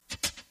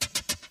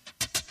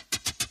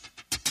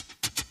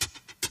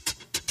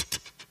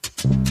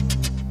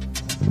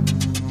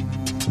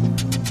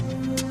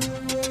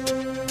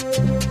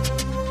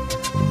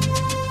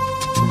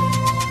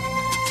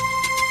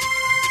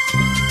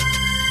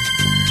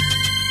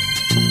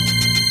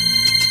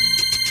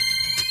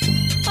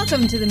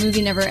Welcome to the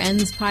Movie Never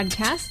Ends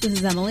podcast. This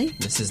is Emily.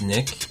 This is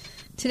Nick.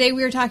 Today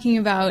we are talking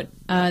about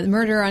the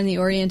Murder on the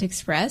Orient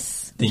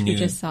Express, which we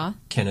just saw.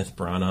 Kenneth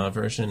Branagh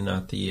version,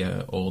 not the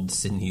old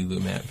Sidney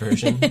Lumet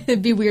version.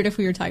 It'd be weird if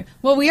we were talking...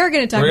 Well, we are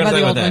going to talk about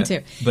the old one,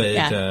 too. But,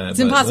 it's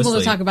impossible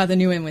to talk about the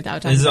new one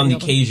without talking about the old one.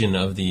 This is on the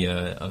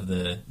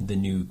occasion of the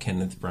new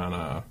Kenneth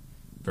Branagh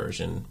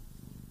version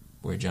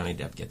where Johnny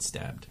Depp gets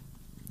stabbed.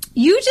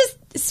 You just...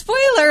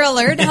 Spoiler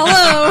alert,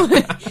 hello!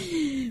 But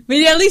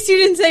at least you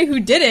didn't say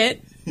who did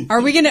it.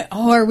 Are we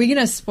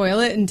gonna spoil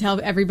it and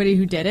tell everybody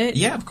who did it?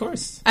 Yeah, of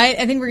course.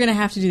 I think we're gonna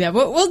have to do that.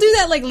 We'll do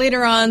that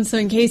later on. So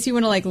in case you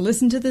want to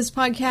listen to this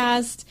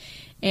podcast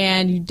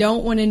and you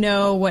don't want to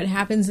know what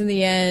happens in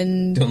the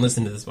end, don't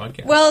listen to this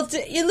podcast. Well,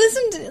 you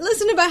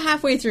listen about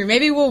halfway through.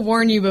 Maybe we'll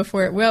warn you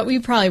before. Well, we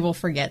probably will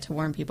forget to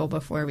warn people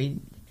before we.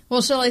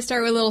 Well, shall I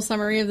start with a little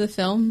summary of the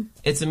film?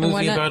 It's a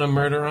movie about a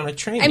murder on a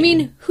train. I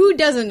mean, who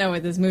doesn't know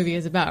what this movie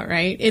is about,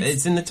 right?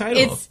 It's in the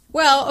title.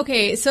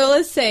 Okay, so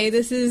let's say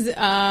this is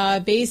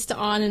based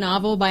on a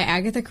novel by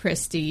Agatha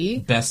Christie.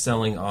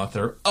 Best-selling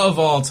author of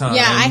all time.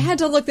 Yeah, I had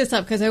to look this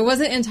up because I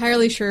wasn't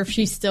entirely sure if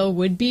she still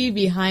would be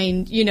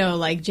behind,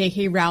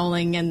 J.K.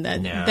 Rowling and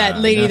that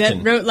lady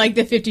that wrote,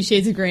 the 50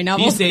 Shades of Grey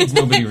novels. These days,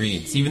 nobody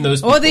reads. Even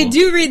those people. Oh, they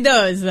do read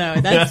those, though.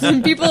 That's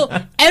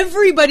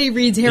everybody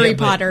reads Harry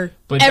Potter.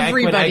 But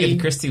everybody. Back when Agatha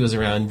Christie was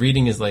around,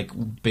 reading is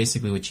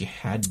basically what you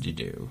had to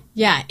do.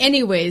 Yeah,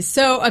 anyways,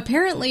 so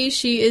apparently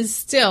she is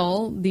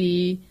still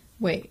the...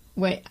 Wait,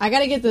 I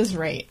gotta get this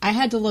right. I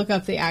had to look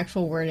up the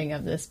actual wording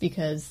of this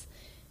because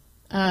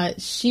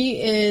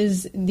she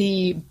is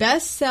the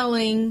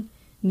best-selling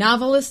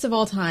novelist of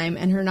all time,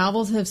 and her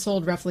novels have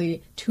sold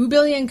roughly 2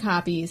 billion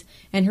copies,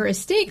 and her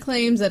estate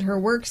claims that her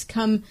works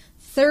come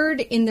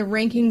third in the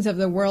rankings of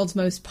the world's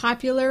most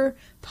popular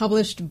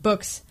published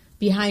books,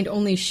 behind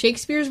only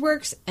Shakespeare's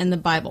works and the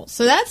Bible.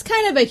 So that's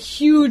kind of a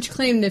huge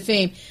claim to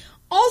fame.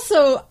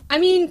 Also, I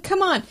mean,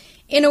 come on.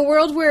 In a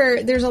world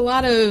where there's a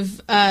lot of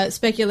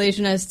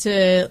speculation as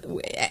to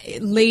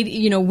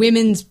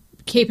women's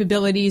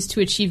capabilities to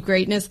achieve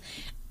greatness,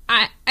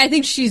 I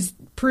think she's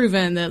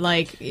proven that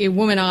a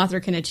woman author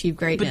can achieve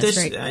greatness.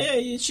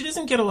 But she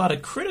doesn't get a lot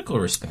of critical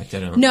respect. I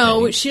don't.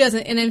 No, think. She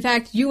doesn't. And in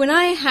fact, you and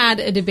I had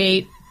a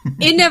debate.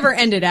 It never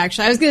ended.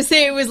 Actually, I was going to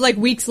say it was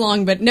weeks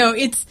long, but no,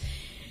 it's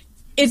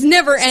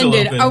never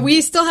ended.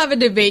 We still have a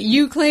debate.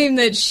 You claim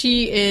that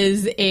she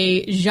is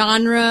a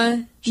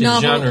genre. She's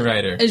a genre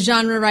writer. A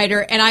genre writer,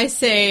 and I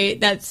say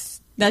that's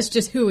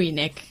just hooey,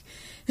 Nick.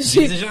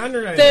 She's a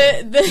genre writer.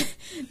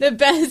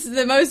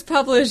 The most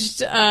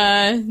published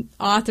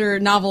author,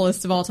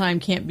 novelist of all time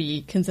can't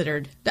be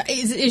considered.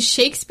 Is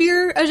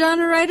Shakespeare a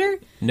genre writer?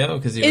 No,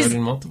 because he wrote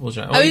in multiple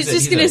genres. I was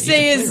just going to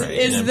say,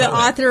 is the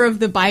author of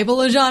the Bible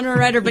a genre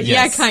writer? But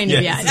yes, yeah, kind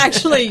of, yes. Yeah.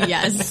 Actually,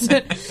 yes.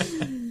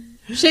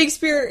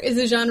 Shakespeare is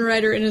a genre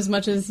writer in as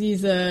much as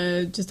he's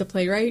just a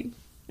playwright.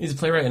 He's a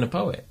playwright and a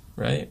poet,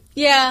 right?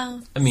 Yeah.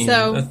 I mean,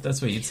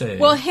 that's what you'd say.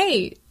 Well,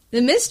 hey,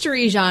 the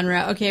mystery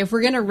genre, okay, if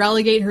we're going to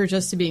relegate her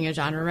just to being a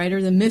genre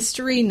writer, the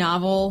mystery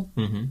novel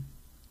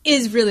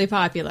is really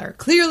popular.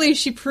 Clearly,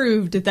 she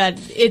proved that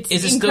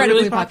it's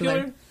incredibly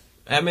popular.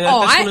 I mean, that's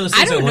one of those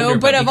things I don't know,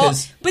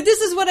 but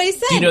this is what I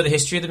said. Do you know the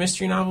history of the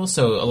mystery novel?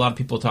 So a lot of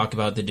people talk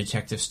about the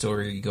detective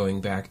story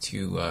going back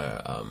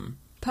to...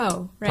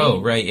 Poe, right?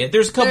 Poe, right. Yeah,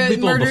 there's a couple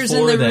people Murders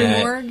before in the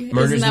that. Rue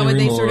Morgue? Isn't that what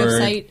they sort of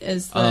cite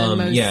as the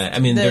most... Yeah, I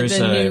mean, there's...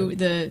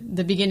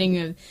 the beginning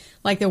of,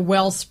 the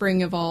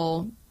wellspring of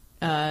all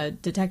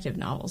detective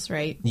novels,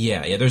 right?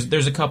 Yeah,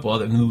 there's a couple.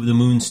 The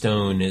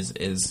Moonstone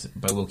is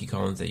by Wilkie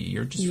Collins that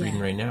you're just reading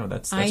right now.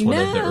 That's one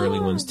of the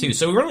early ones, too.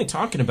 So we're only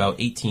talking about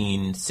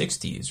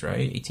 1860s,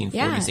 right? 1840s,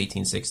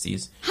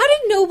 1860s. How did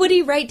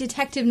nobody write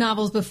detective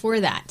novels before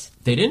that?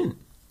 They didn't.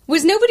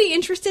 Was nobody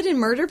interested in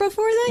murder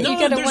before that? No, you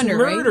gotta wonder,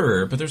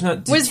 murder, but there's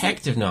not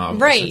detective novels.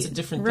 Right, that's a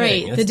different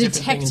thing. Right, the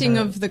detecting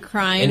of the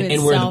crime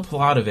and where the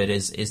plot of it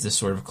is this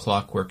sort of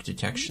clockwork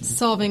detection,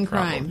 solving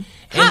crime.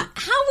 How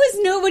was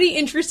nobody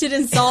interested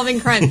in solving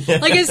crime?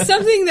 It's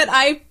something that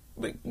I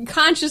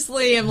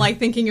consciously am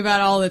thinking about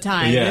all the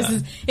time. Yeah.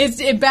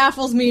 It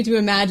baffles me to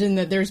imagine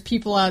that there's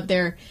people out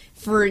there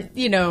for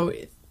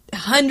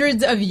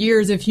hundreds of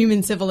years of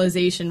human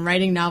civilization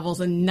writing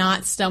novels and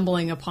not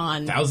stumbling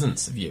upon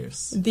thousands of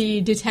years the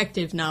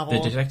detective novel.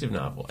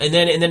 And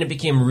then it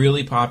became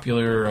really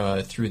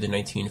popular through the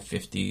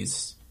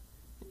 1950s.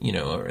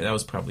 That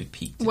was probably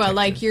peak detective.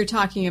 Well, you're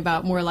talking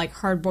about more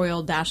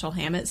hard-boiled Dashiell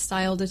Hammett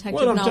style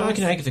detective novels. Well, I'm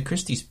talking Agatha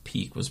Christie's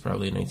peak was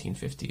probably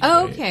 1950s.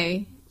 Oh, right?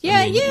 okay.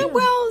 Yeah, yeah.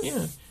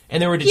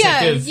 And there were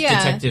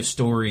detective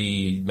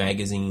story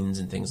magazines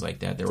and things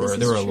like that. There were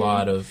a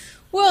lot of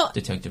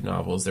detective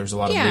novels. There was a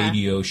lot of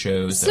radio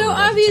shows. So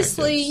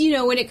obviously,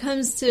 when it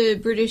comes to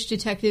British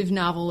detective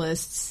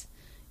novelists,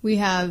 We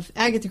have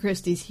Agatha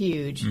Christie's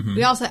huge.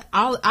 We also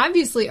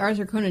obviously Sir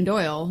Arthur Conan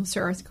Doyle.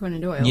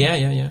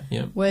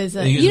 Yeah. Was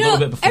a little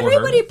bit before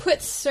everybody her.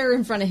 Puts Sir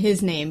in front of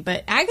his name,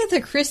 but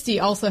Agatha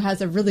Christie also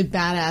has a really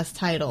badass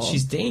title.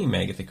 She's Dame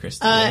Agatha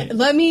Christie. Right?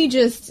 Let me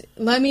just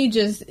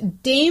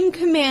Dame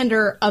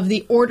Commander of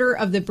the Order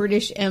of the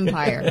British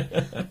Empire.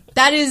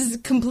 That is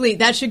complete.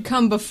 That should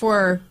come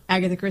before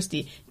Agatha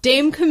Christie.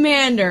 Dame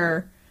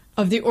Commander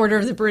of the Order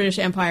of the British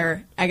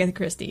Empire, Agatha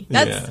Christie.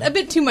 That's a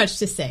bit too much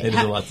to say. It is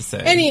a lot to say.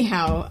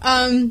 Anyhow,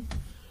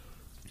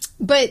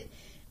 but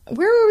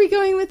where were we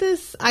going with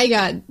this? I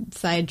got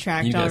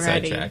sidetracked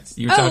already.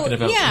 You were talking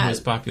about the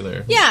most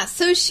popular. Yeah,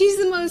 so she's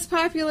the most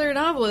popular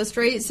novelist,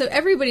 right? So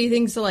everybody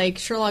thinks like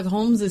Sherlock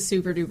Holmes is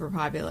super duper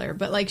popular,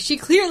 but like she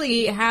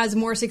clearly has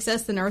more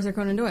success than Arthur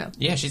Conan Doyle.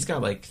 Yeah, she's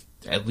got like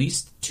at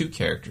least 2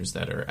 characters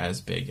that are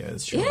as big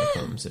as Sherlock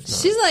Holmes, if not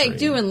she's like 3.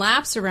 doing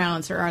laps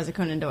around Sir Arthur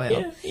Conan Doyle.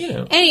 Yeah, you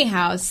know.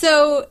 Anyhow,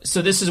 so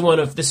this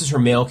is her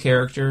male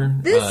character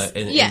in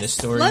this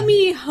story. Let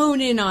me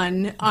hone in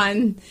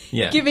on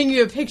giving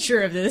you a picture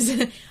of this.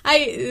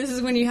 This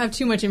is when you have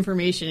too much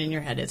information in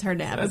your head. It's hard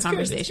to have a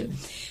conversation.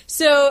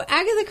 So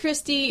Agatha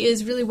Christie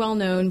is really well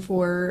known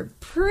for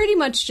pretty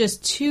much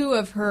just 2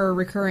 of her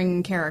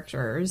recurring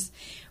characters,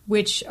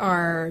 which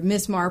are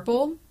Miss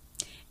Marple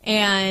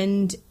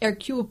and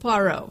Hercule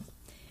Poirot.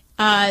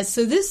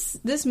 So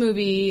this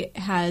movie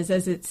has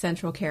as its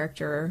central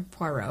character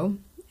Poirot,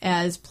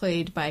 as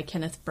played by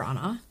Kenneth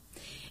Branagh.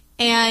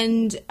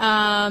 And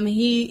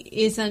he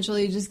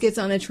essentially just gets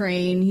on a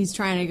train. He's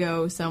trying to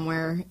go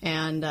somewhere,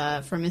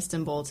 and from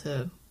Istanbul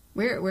to...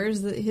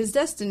 Where's his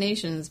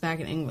destination is back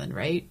in England,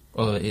 right?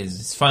 Well,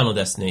 his final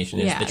destination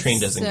is the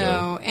train doesn't go.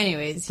 So,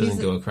 anyways, doesn't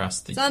go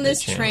across the. He's on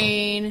this channel.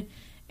 train,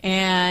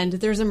 and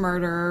there's a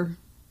murder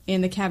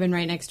in the cabin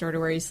right next door to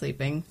where he's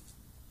sleeping.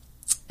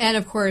 And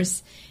of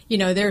course,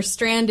 they're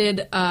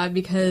stranded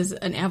because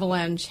an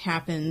avalanche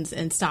happens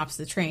and stops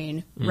the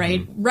train.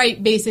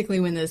 Right,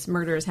 basically when this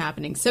murder is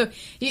happening. So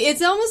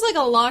it's almost like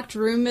a locked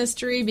room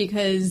mystery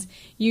because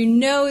you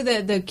know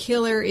that the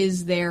killer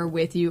is there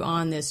with you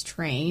on this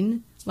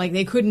train. Like,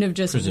 they couldn't have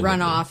just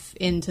run off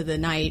into the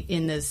night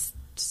in this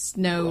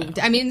snow. Wow.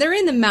 I mean, they're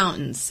in the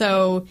mountains,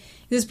 so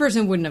this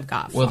person wouldn't have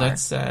got far. Well,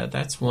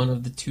 that's one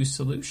of the 2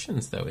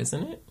 solutions, though,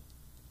 isn't it?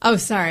 Oh,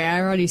 sorry,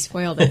 I already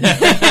spoiled it.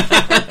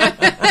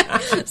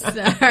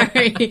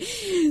 Sorry.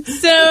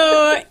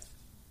 So,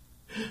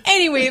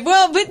 anyway,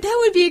 but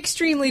that would be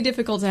extremely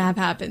difficult to have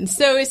happen.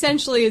 So,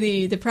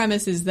 essentially, the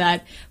premise is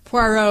that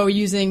Poirot,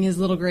 using his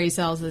little gray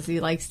cells, as he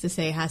likes to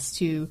say, has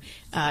to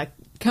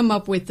come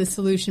up with the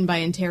solution by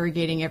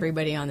interrogating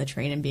everybody on the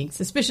train and being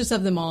suspicious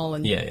of them all.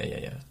 And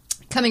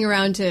coming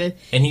around to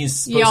and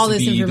he's supposed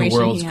to be the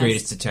world's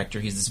greatest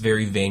detective. He's this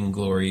very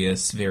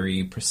vainglorious,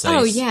 very precise.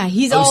 Oh yeah,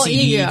 he's OCD all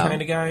ego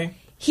kind of guy.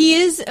 He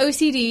is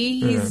OCD.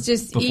 He's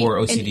just before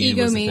OCD an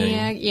was a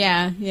egomaniac. thing.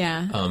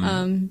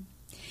 Yeah.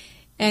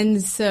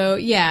 And so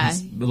he's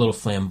a little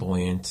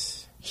flamboyant.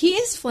 He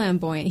is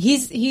flamboyant.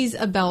 He's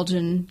a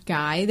Belgian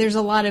guy. There's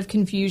a lot of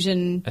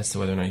confusion as to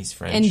whether or not he's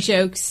French and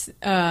jokes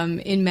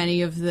in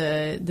many of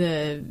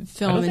the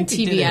film and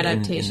TV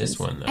adaptations. In this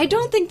one, though. I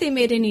don't think they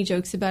made any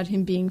jokes about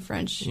him being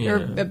French or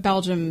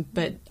Belgium,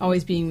 but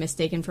always being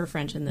mistaken for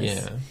French in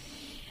this. Yeah.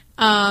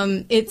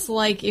 It's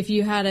like if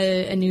you had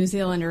a New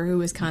Zealander who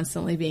was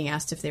constantly being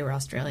asked if they were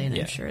Australian.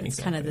 I'm sure it's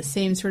kind of the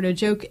same sort of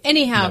joke.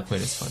 Anyhow, not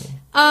quite as funny.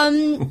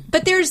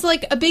 But there's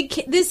like a big.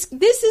 This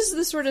is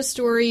the sort of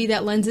story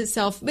that lends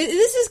itself. But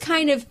this is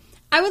kind of.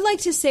 I would like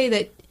to say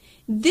that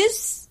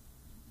this,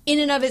 in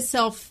and of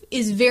itself,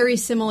 is very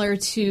similar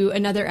to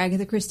another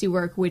Agatha Christie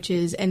work, which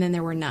is "And Then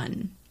There Were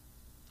None."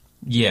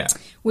 Yeah.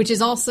 Which is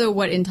also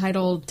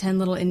entitled 10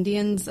 Little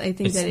Indians. I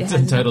think it's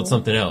entitled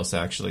something else,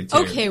 actually, too.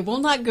 Okay, we'll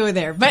not go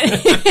there. But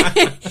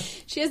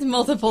she has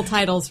multiple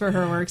titles for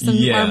her work. Some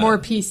are more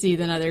PC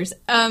than others.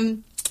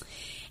 And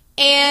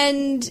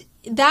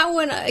that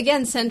one,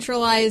 again,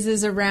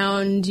 centralizes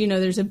around,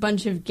 there's a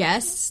bunch of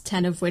guests,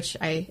 10 of which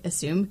I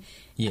assume.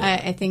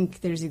 Yeah. I think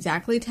there's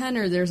exactly 10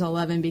 or there's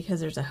 11 because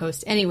there's a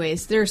host.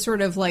 Anyways, they're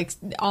sort of like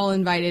all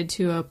invited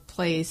to a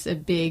place, a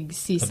big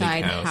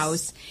seaside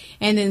house.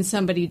 And then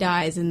somebody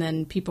dies and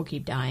then people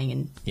keep dying.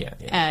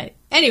 And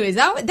anyways,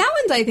 that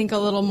one's, I think, a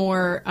little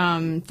more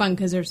fun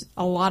because there's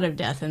a lot of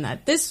death in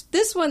that. This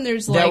one,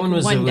 there's like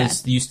one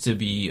death. Used to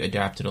be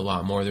adapted a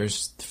lot more.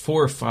 There's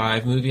 4 or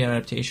 5 movie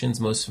adaptations.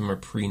 Most of them are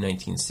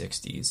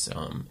pre-1960s.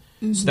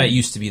 So that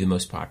used to be the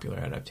most popular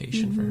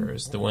adaptation for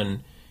hers. The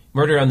one...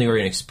 Murder on the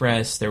Orient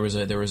Express. There was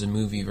a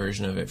movie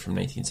version of it from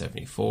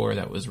 1974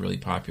 that was really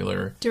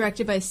popular.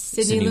 Directed by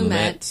Sidney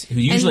Lumet,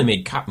 who usually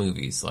made cop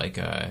movies. Like,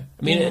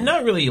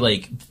 not really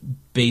like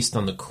based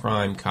on the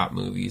crime cop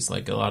movies.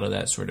 Like a lot of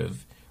that sort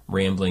of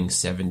rambling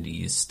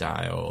 70s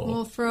style.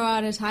 We'll throw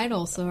out a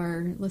title so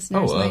our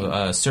listeners might...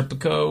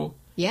 Serpico.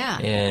 Yeah.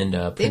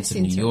 And Prince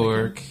of New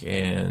York,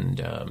 and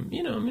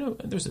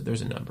there's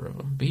a number of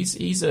them. But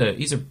he's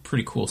a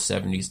pretty cool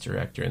 70s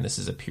director, and this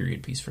is a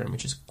period piece for him,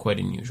 which is quite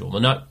unusual.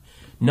 Well,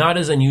 not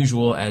as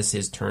unusual as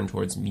his turn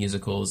towards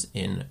musicals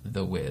in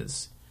The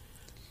Wiz.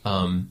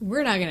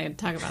 We're not going to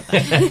talk about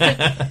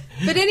that.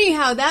 But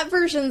anyhow, that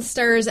version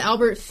stars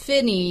Albert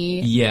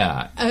Finney.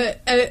 Yeah.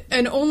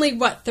 An only,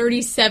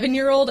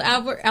 37-year-old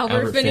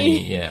Albert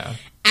Finney? Yeah.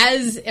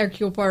 As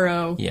Hercule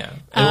Poirot. Yeah.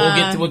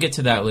 And we'll get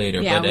to that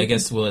later, yeah, but I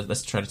guess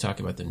let's try to talk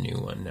about the new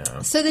one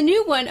now. So the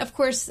new one, of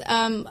course, this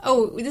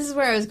is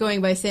where I was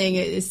going by saying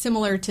it is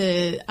similar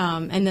to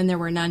And Then There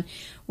Were None,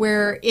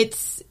 where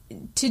it's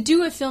to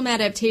do a film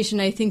adaptation.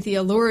 I think the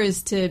allure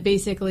is to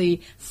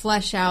basically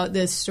flesh out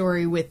this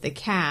story with the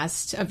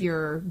cast of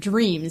your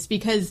dreams,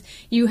 because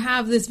you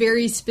have this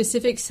very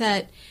specific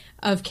set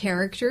of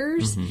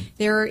characters. Mm-hmm.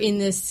 They're in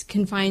this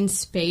confined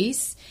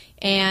space.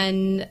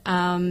 And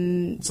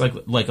it's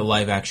like a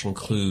live action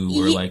Clue,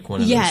 or like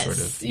one of those sort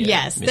of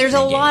yes. There's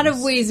a lot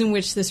of ways in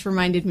which this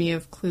reminded me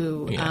of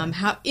Clue. Yeah.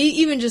 How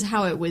even just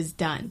how it was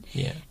done.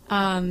 Yeah.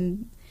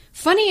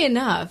 Funny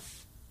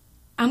enough,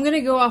 I'm going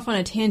to go off on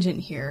a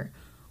tangent here.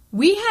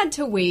 We had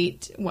to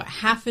wait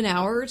half an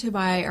hour to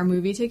buy our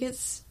movie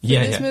tickets for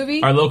this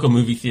movie. Our local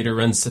movie theater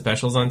runs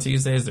specials on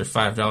Tuesdays. They're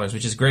 $5,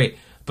 which is great.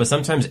 But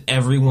sometimes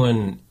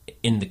everyone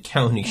in the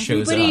county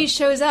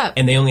shows up.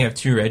 And they only have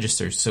 2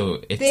 registers,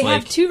 so they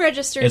have 2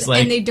 registers,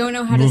 and they don't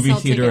know how to sell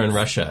tickets. Movie theater in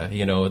Russia,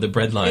 the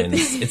bread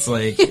lines. It's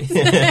like...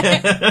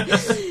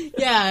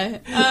 yeah.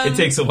 It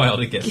takes a while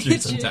to get through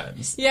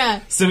sometimes. Yeah.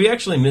 So we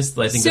actually missed,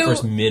 I think, the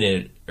first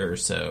minute or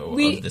so of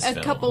this film.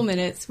 A couple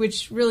minutes,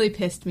 which really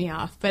pissed me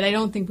off, but I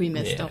don't think we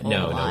missed a whole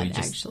lot,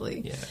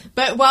 actually. Yeah.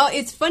 But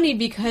it's funny,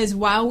 because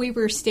while we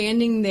were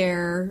standing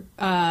there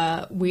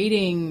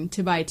waiting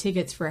to buy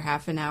tickets for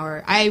half an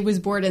hour, I was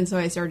bored, and so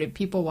I started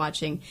people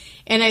watching,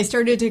 and I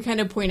started to kind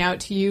of point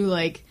out to you,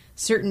 like,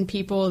 certain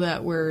people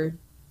that were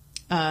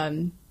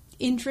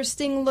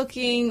interesting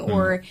looking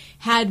or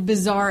had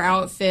bizarre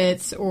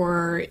outfits,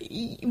 or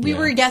we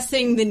were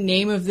guessing the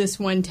name of this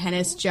one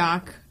tennis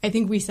jock. I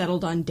think we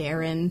settled on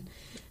Darren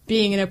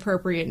being an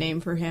appropriate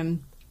name for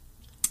him.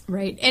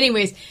 Right.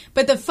 Anyways,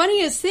 but the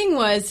funniest thing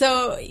was,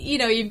 so,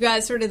 you've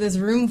got sort of this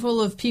room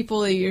full of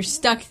people, you're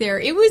stuck there.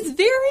 It was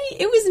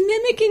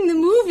mimicking the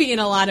movie in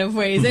a lot of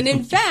ways. And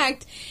in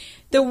fact,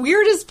 the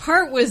weirdest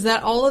part was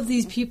that all of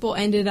these people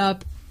ended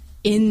up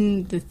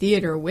in the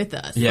theater with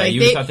us. Yeah,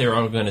 you thought they were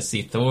all going to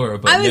see Thor,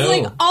 but I was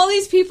like, all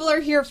these people are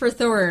here for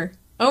Thor.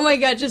 Oh my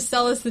God, just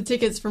sell us the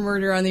tickets for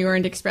Murder on the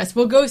Orient Express.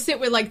 We'll go sit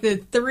with the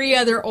 3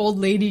 other old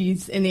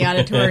ladies in the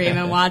auditorium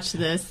and watch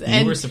this.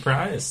 And you were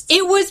surprised.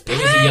 It was packed.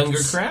 It was a younger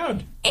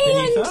crowd than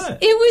you thought.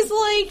 It was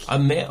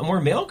a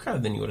more male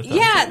crowd than you would have thought.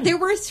 Yeah, there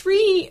were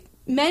 3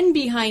 men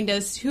behind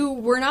us who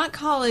were not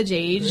college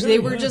age. Really? They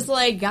were just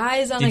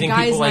guys on a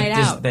guy's night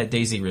out. That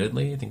Daisy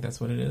Ridley? I think that's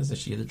what it is. Is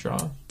she the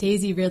draw?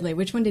 Daisy Ridley.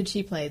 Which one did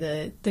she play?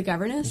 The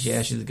governess?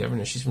 Yeah, she's the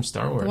governess. She's from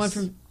Star Wars. The one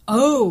from...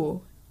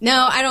 Oh...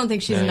 No, I don't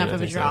think she's enough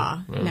of a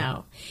draw.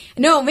 So.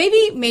 No,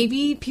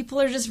 maybe people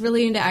are just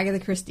really into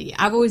Agatha Christie.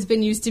 I've always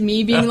been used to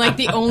me being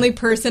the only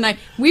person.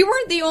 We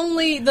weren't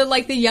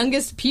the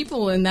youngest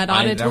people in that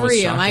auditorium. That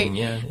was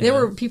shocking. There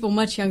were people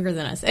much younger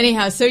than us.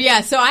 Anyhow, so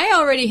I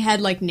already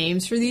had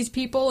names for these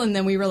people, and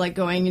then we were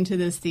going into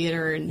this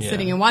theater and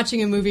sitting and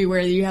watching a movie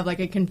where you have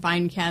a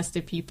confined cast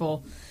of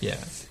people.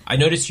 Yeah. I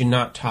noticed you're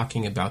not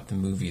talking about the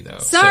movie though.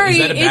 Sorry,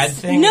 so is that a bad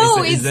thing?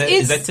 No, is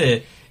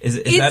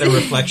that a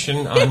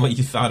reflection on what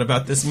you thought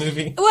about this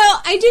movie?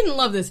 Well, I didn't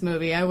love this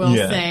movie, I will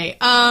say.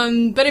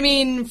 But I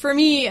mean, for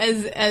me,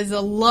 as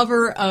a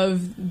lover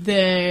of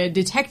the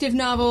detective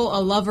novel,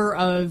 a lover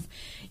of,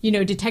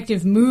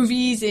 detective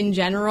movies in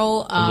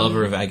general. A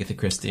lover of Agatha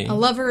Christie.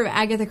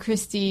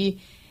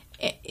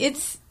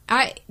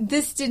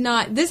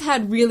 This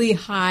had really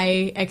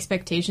high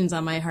expectations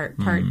on my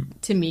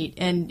part to meet,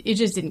 and it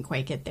just didn't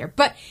quite get there.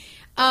 But,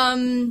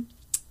 so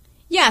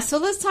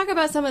let's talk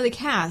about some of the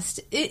cast.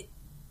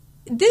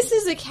 This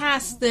is a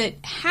cast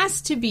that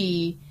has to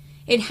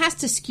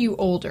skew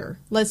older,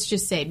 let's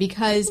just say,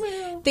 because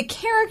the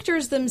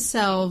characters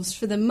themselves,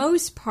 for the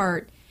most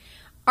part,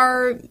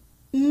 are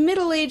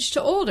middle-aged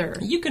to older.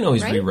 You can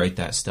always rewrite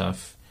that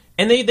stuff.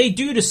 And they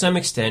do to some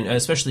extent,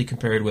 especially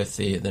compared with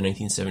the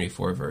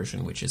 1974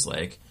 version, which is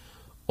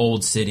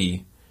Old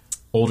City,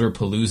 older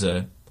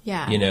Palooza.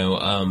 Yeah.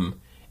 And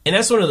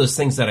that's one of those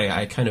things that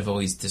I kind of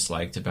always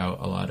disliked about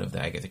a lot of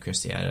the Agatha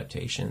Christie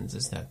adaptations,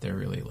 is that they're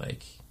really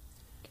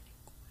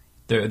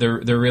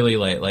They're really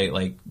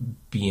like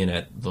being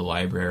at the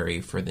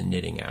library for the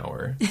knitting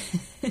hour,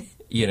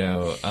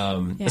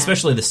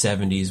 especially the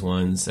 70s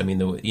ones. I mean,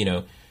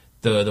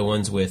 the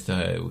ones with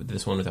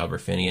this one with Albert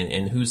Finney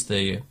and who's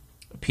the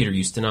Peter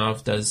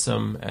Ustinov does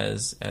some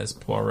as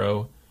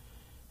Poirot,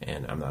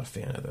 and I'm not a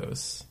fan of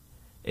those.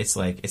 It's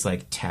like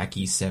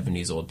tacky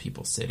 70s old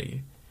people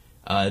city.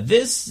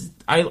 This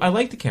I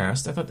like the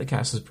cast. I thought the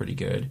cast was pretty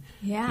good.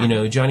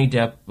 Yeah. Johnny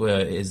Depp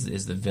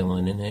is the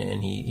villain in it,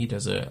 and he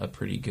does a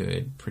pretty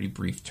good, pretty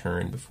brief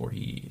turn before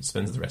he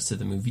spends the rest of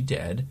the movie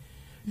dead.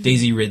 Mm-hmm.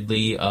 Daisy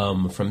Ridley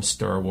from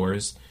Star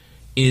Wars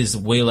is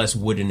way less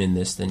wooden in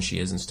this than she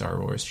is in Star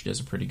Wars. She does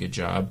a pretty good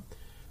job.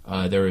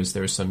 There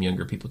was some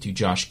younger people too.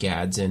 Josh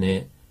Gad's in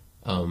it.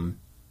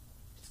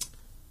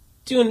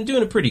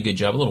 doing a pretty good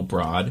job. A little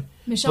broad.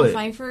 Michelle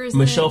Pfeiffer is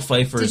Michelle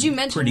Pfeiffer Did you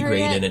mention pretty her great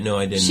yet? in it. No,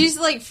 I didn't. She's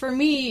like, for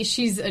me,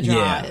 she's a draw.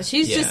 Yeah,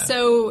 she's just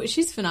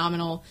she's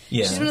phenomenal.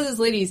 Yeah. She's one of those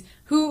ladies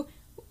who,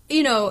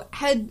 you know,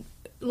 had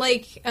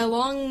like a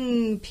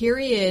long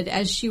period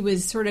as she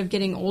was sort of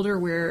getting older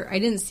where I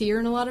didn't see her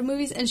in a lot of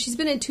movies, and she's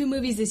been in 2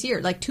 movies this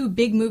year, like 2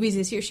 big movies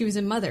this year. She was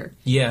in Mother.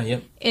 Yeah, yeah.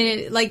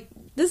 And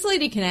this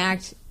lady can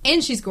act,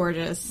 and she's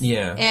gorgeous.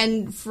 Yeah.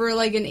 And for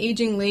like an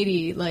aging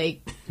lady,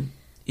 like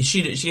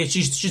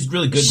she's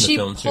really good in the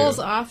film too. She pulls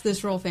off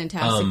this role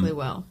fantastically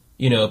well.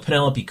 You know,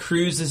 Penelope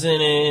Cruz is in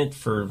it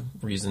for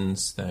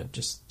reasons that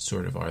just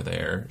sort of are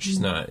there. She's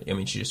not. I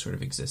mean, she just sort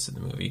of exists in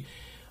the movie.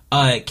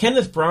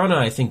 Kenneth Branagh,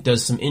 I think,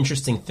 does some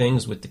interesting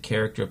things with the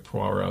character of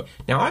Poirot.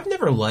 Now, I've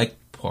never liked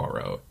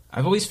Poirot.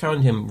 I've always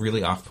found him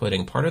really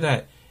off-putting. Part of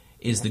that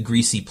is the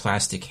greasy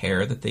plastic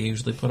hair that they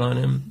usually put on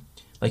him.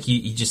 Like,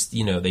 he just,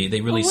 you know,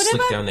 they really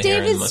slick down the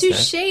hair and the mustache. David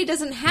Suchet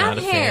doesn't have Not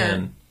a hair.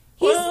 fan.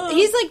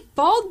 He's like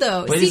bald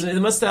though. But the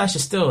mustache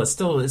is still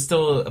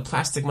a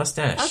plastic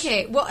mustache.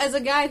 Okay, well, as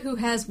a guy who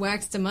has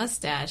waxed a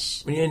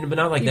mustache, but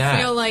not like that.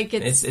 I feel like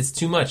it's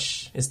too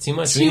much. It's too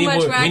much. Too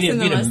much wax in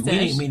the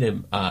mustache. We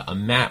need a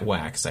matte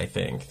wax. I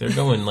think they're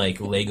going like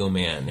Lego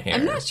Man hair.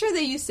 I'm not sure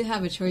they used to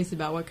have a choice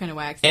about what kind of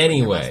wax.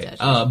 Anyway,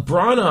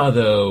 Branagh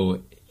though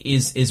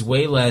is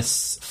way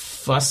less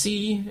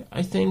fussy,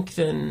 I think,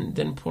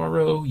 than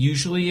Poirot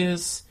usually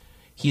is.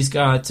 He's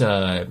got.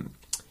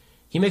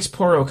 He makes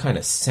Poirot kind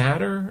of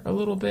sadder a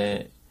little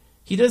bit.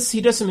 He does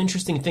some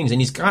interesting things,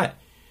 and he's got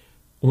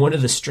one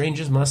of the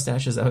strangest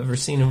mustaches I've ever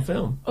seen in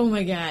film. Oh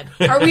my god!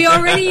 Are we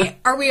already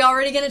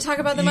going to talk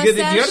about the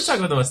mustache? You got to talk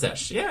about the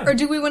mustache, yeah. Or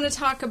do we want to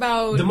talk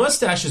about the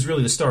mustache? Is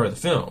really the star of the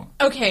film.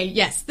 Okay,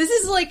 yes. This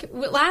is like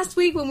last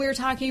week when we were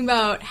talking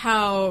about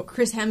how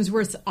Chris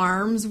Hemsworth's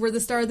arms were the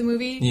star of the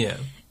movie. Yeah.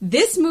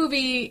 This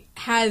movie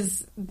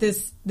has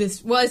this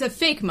was a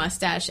fake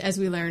mustache, as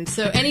we learned.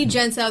 So any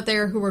gents out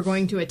there who are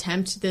going to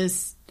attempt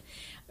this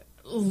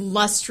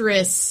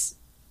lustrous,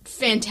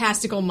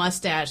 fantastical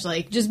mustache,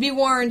 like, just be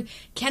warned,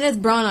 Kenneth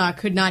Branagh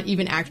could not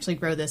even actually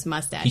grow this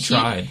mustache. He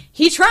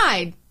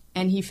tried,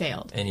 and he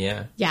failed. And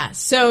yeah. Yeah,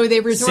 so they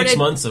resorted... 6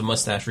 months of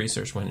mustache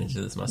research went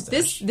into this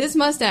mustache. This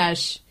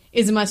mustache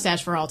is a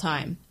mustache for all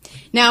time.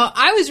 Now,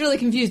 I was really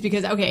confused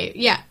because, okay,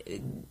 yeah,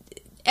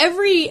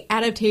 every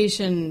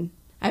adaptation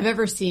I've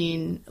ever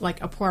seen,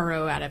 like a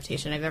Poirot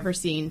adaptation I've ever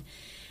seen,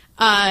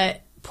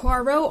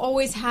 Poirot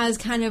always has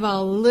kind of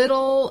a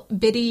little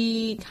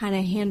bitty kind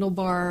of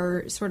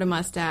handlebar sort of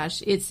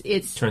mustache.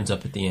 It's turns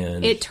up at the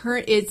end.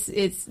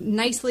 It's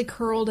nicely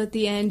curled at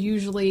the end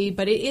usually,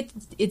 but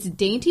it's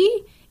dainty.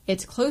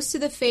 It's close to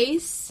the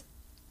face.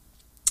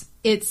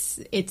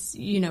 It's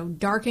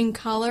dark in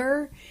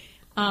color,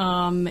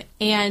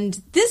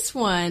 and this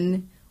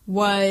one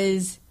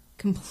was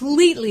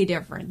completely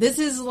different. This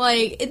is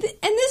like, and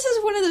this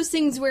is one of those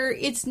things where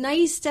it's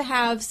nice to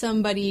have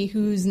somebody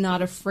who's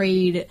not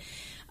afraid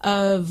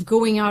of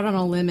going out on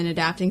a limb and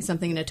adapting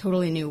something in a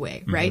totally new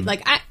way, right? Mm-hmm.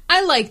 Like,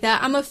 I like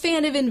that. I'm a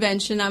fan of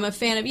invention. I'm a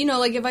fan of,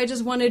 like, if I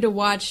just wanted to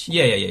watch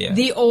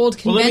the old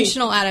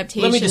conventional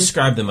adaptation. Let me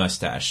describe the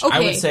mustache. Okay, I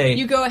would say...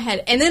 you go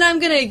ahead. And then I'm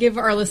going to give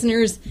our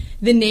listeners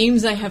the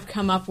names I have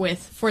come up with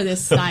for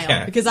this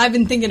style, because I've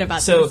been thinking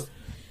about this.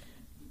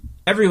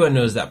 Everyone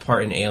knows that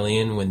part in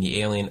Alien when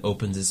the alien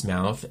opens his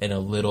mouth and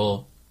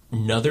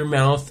another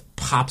mouth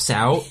pops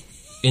out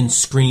and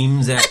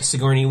screams at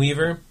Sigourney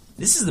Weaver.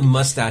 This is the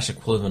mustache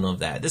equivalent of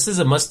that. This is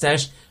a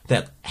mustache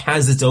that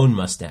has its own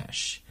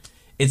mustache.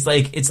 It's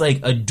like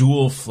a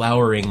dual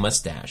flowering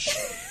mustache.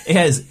 It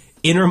has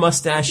inner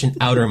mustache and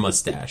outer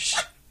mustache.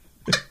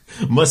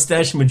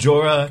 Mustache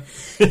majora,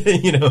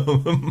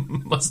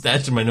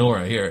 mustache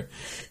minora here.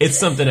 It's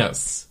something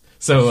else.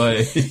 So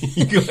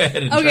you go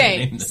ahead and try to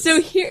name this. So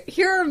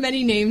here are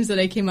many names that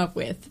I came up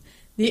with.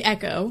 The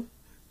Echo.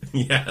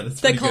 Yeah,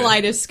 that's the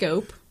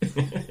Kaleidoscope.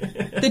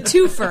 The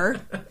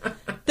Twofer.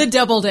 The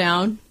Double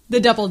Down. The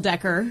Double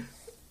Decker.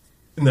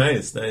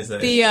 Nice.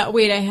 Wait,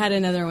 I had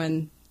another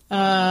one.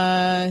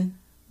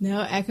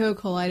 No, Echo,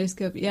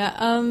 Kaleidoscope. Yeah.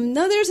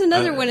 No, there's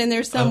another one in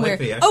there somewhere.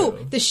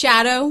 The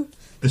Shadow.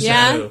 The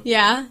Shadow.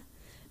 Yeah.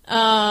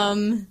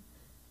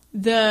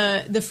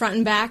 The front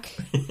and back.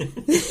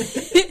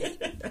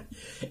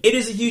 It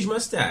is a huge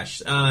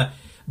mustache.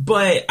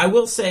 But I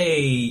will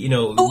say,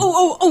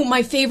 Oh,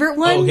 my favorite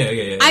one? Oh,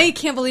 okay. I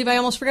can't believe I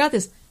almost forgot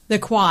this. The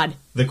Quad.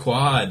 The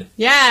Quad.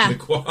 Yeah. The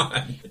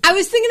Quad. I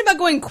was thinking about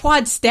going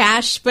Quad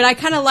Stash, but I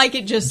kind of like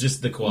it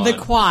just the Quad. The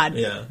Quad.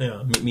 Yeah.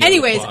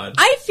 Anyways, quad.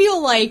 I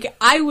feel like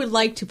I would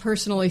like to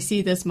personally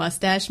see this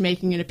mustache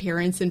making an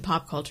appearance in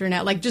pop culture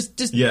now. Like, just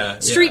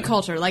street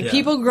culture. Like,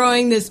 people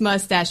growing this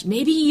mustache.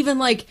 Maybe even,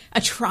 like, a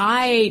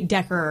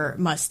tri-decker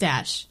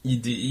mustache. I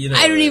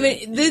don't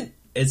even...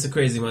 It's a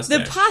crazy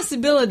mustache. The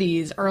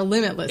possibilities are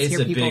limitless here,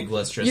 people. It's a big,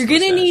 lustrous You're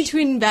going to need to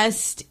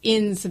invest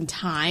in some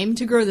time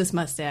to grow this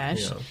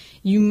mustache. Yeah.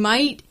 You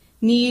might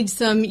need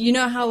some, you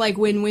know how like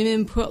when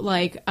women put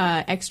like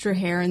extra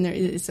hair in there,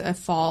 it's a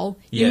fall.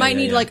 You might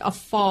need like a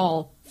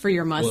fall for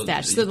your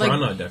mustache. Well, so like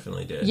Branagh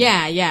definitely did.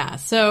 Yeah.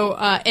 So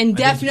and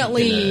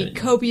definitely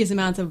copious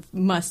amounts of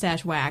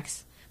mustache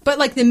wax. But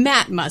like the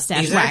matte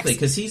mustache exactly,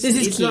 wax. because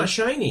he's not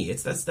shiny.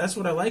 That's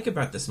what I like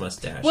about this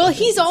mustache. Well,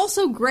 he's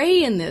also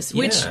gray in this,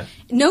 which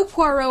no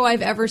Poirot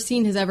I've ever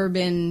seen has ever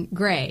been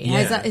gray.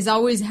 Yeah. Has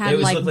always had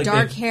like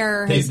dark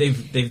hair.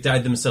 They've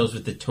dyed themselves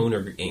with the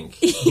toner ink,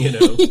 you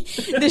know,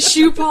 the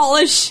shoe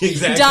polish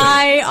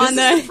dye on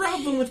the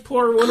problem with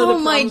Poirot. Oh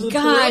my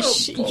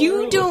gosh,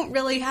 you don't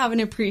really have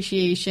an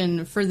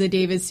appreciation for the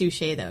David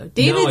Suchet though.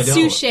 David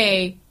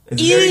Suchet.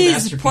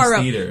 Is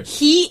Poirot. Theater.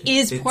 He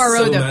is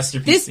Poirot, though.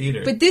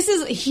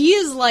 He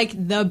is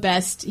like the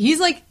best. He's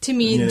like, to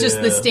me,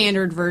 just the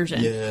standard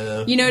version.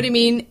 Yeah. You know what I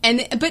mean?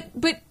 And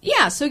but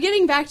yeah. So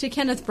getting back to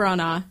Kenneth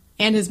Branagh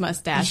and his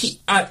mustache.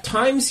 At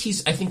times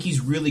I think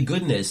he's really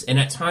good in this, and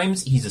at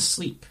times he's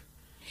asleep.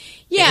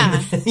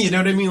 Yeah. And, you know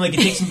what I mean? Like it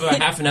takes him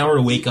about half an hour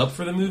to wake up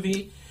for the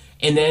movie.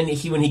 And then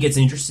when he gets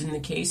interested in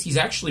the case, he's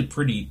actually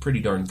pretty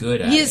darn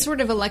good at it. He is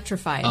sort of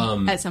electrified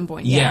at some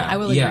point. Yeah, I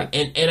will agree. Yeah,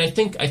 and I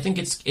think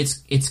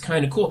it's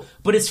kind of cool,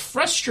 but it's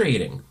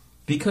frustrating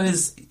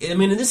because I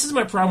mean, this is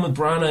my problem with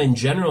Branagh in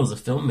general as a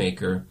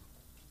filmmaker.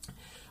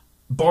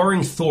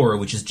 Barring Thor,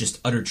 which is just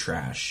utter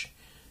trash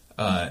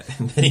that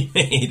he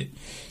made,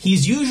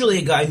 he's usually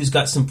a guy who's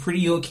got some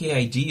pretty okay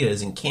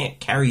ideas and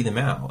can't carry them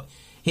out.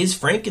 His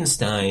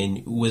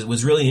Frankenstein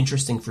was really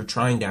interesting for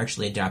trying to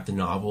actually adapt the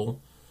novel.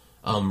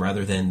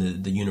 Rather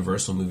than the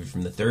Universal movie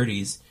from the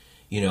 30s,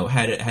 you know,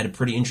 had a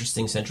pretty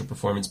interesting central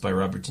performance by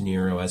Robert De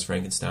Niro as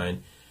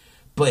Frankenstein,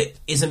 but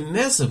is a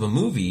mess of a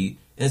movie,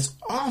 and it's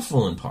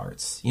awful in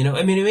parts. You know,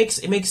 I mean,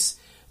 it makes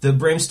the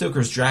Bram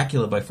Stoker's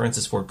Dracula by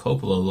Francis Ford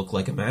Coppola look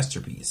like a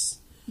masterpiece.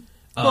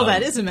 Well,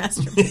 that is a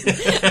masterpiece.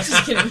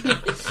 Just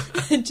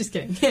kidding. Just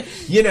kidding.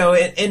 You know,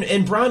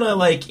 and Branagh,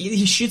 like,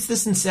 he shoots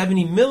this in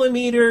 70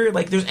 millimeter.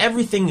 Like,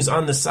 everything's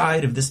on the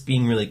side of this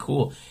being really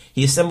cool.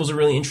 He assembles a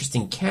really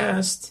interesting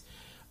cast.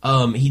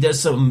 He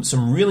does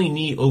some really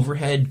neat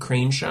overhead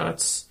crane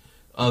shots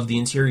of the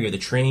interior of the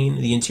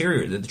train. The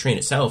interior, the train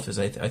itself is,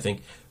 I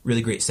think,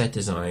 really great set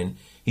design.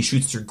 He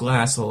shoots through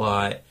glass a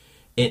lot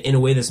in a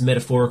way that's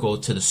metaphorical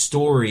to the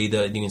story.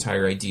 The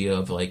entire idea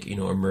of, like, you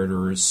know, a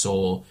murderer's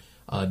soul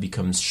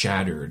becomes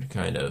shattered,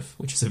 kind of,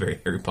 which is a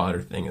very Harry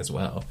Potter thing as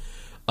well.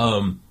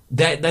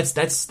 That's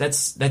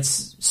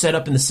set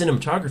up in the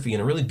cinematography in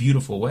a really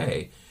beautiful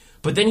way.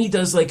 But then he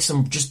does like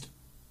some just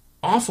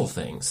awful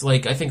things.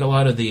 Like, I think a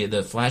lot of the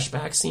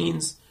flashback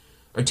scenes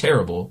are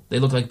terrible. They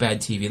look like bad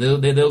TV.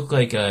 They look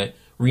like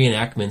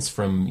reenactments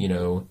from, you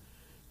know,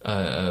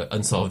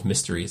 Unsolved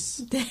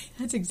Mysteries.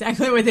 That's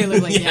exactly what they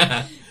look like.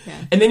 Yeah.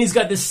 And then he's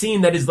got this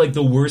scene that is like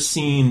the worst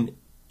scene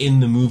in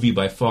the movie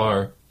by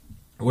far,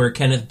 where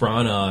Kenneth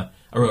Branagh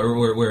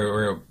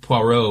or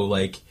Poirot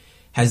like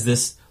has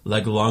this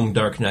like long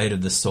dark night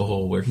of the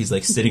soul where he's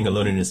like sitting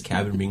alone in his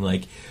cabin being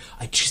like,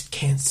 I just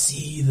can't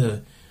see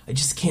the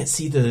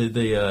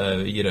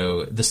you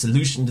know, the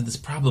solution to this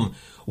problem.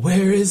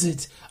 Where is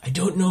it? I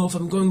don't know if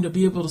I'm going to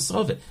be able to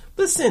solve it.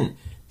 Listen,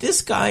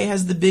 this guy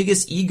has the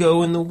biggest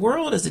ego in the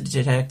world as a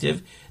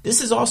detective.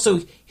 This is also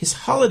his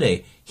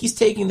holiday. He's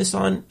taking this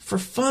on for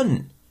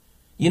fun.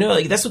 You know,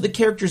 like that's what the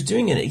character's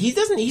doing in it.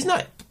 He's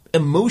not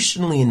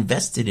emotionally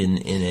invested in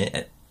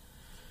it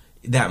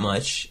that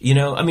much, you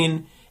know? I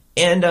mean,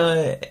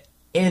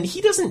 and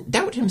he doesn't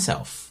doubt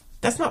himself.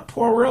 That's not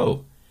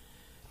Poirot.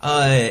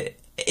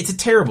 It's a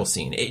terrible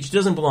scene. It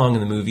doesn't belong in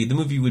the movie. The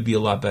movie would be a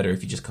lot better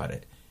if you just cut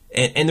it.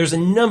 And there's a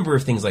number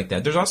of things like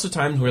that. There's also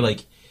times where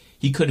like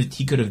he could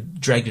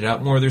have dragged it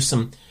out more. There's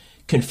some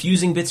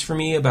confusing bits for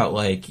me about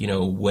like, you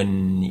know,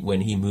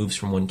 when he moves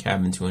from one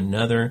cabin to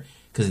another,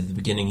 because at the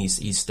beginning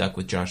he's stuck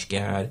with Josh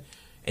Gad,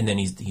 and then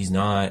he's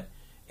not,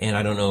 and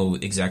I don't know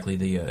exactly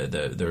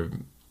the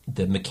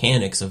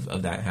mechanics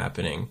of that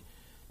happening.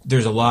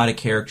 There's a lot of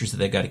characters that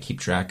they got to keep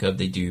track of.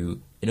 They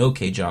do an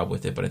okay job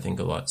with it, but I think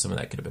some of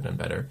that could have been done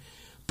better.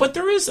 But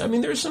there's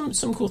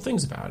some cool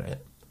things about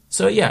it.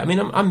 So yeah, I mean,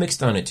 I'm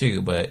mixed on it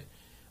too, but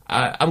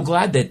I'm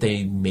glad that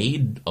they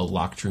made a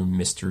locked room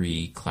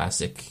mystery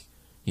classic,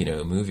 you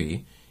know,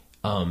 movie.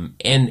 And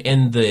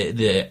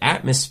the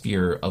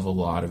atmosphere of a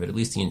lot of it, at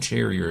least the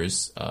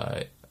interiors,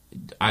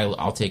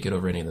 I'll take it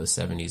over any of those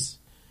 70s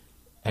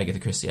Agatha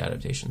Christie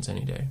adaptations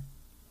any day.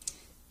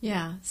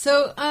 Yeah.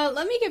 So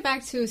let me get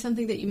back to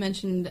something that you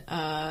mentioned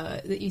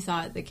that you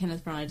thought that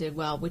Kenneth Branagh did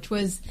well, which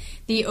was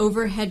the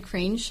overhead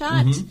crane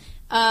shot. Mm-hmm.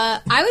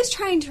 I was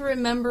trying to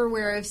remember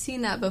where I've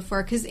seen that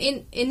before, because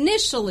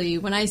initially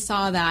when I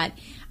saw that,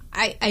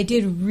 I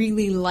did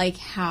really like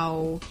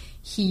how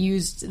he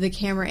used the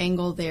camera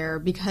angle there,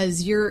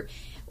 because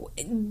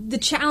the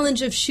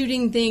challenge of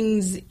shooting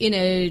things in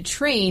a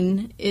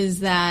train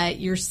is that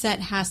your set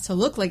has to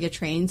look like a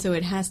train, so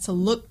it has to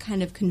look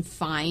kind of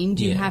confined.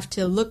 You have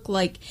to look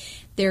like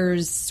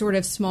there's sort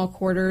of small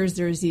quarters,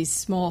 there's these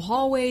small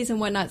hallways and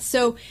whatnot.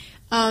 So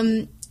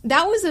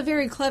that was a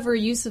very clever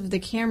use of the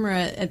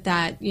camera at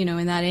that, you know,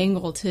 in that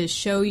angle to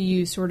show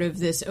you sort of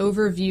this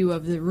overview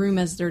of the room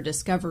as they're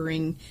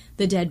discovering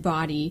the dead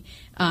body,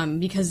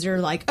 because they're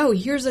like, oh,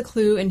 here's a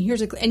clue and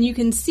here's a clue, and you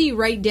can see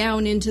right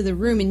down into the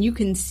room and you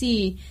can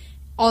see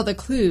all the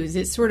clues.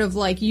 It's sort of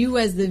like you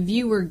as the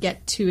viewer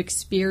get to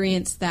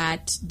experience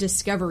that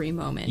discovery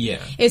moment.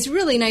 Yeah. It's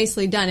really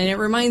nicely done, and it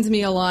reminds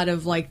me a lot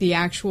of like the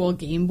actual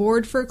game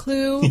board for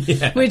Clue,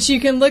 which you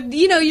can look,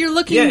 you know, you're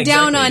looking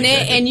down on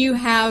it and you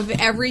have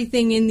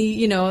everything in the,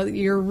 you know,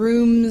 your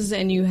rooms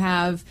and you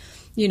have,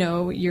 you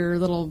know, your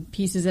little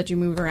pieces that you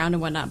move around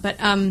and whatnot. But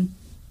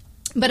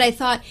I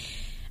thought,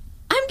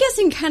 I'm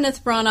guessing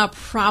Kenneth Branagh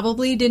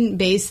probably didn't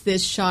base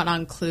this shot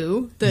on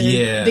Clue,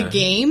 the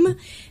game.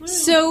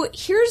 So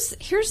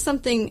here's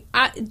something.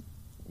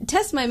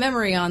 Test my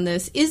memory on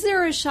this. Is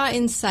there a shot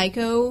in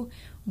Psycho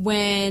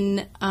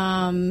when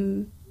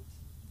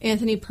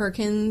Anthony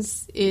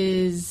Perkins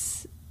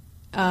is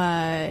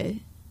there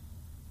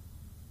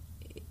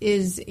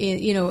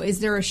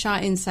a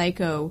shot in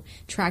Psycho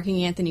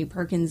tracking Anthony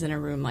Perkins in a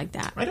room like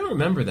that? I don't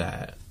remember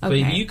that.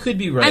 Okay. But you could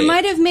be right. I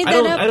might have made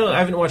that up. I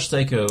haven't watched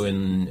Psycho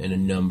in a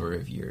number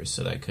of years,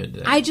 so that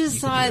could. I just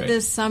saw it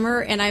this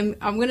summer, and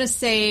I'm going to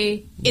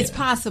say it's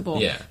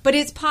possible. Yeah. But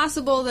it's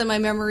possible that my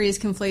memory is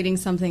conflating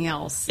something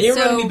else. It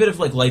reminded me a bit of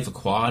like Life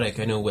Aquatic.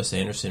 I know Wes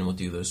Anderson will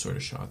do those sort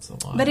of shots a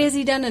lot. But has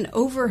he done an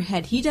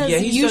overhead? He does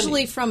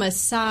usually from a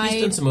side.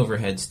 He's done some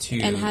overheads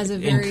too, and has a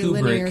very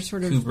linear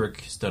sort of.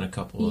 Kubrick's done a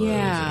couple of those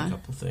and a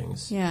couple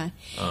things. Yeah.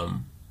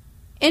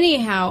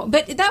 Anyhow,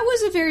 but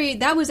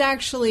that was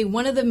actually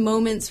one of the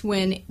moments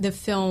when the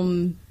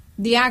film,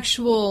 the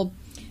actual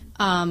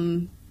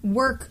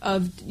work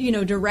of, you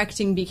know,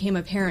 directing became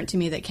apparent to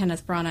me that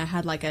Kenneth Branagh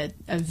had like a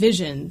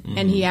vision,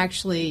 and he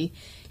actually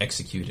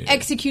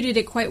executed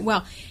it quite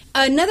well.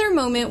 Another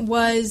moment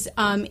was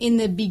in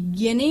the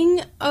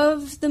beginning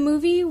of the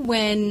movie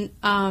when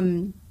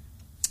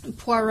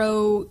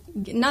Poirot,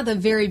 not the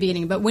very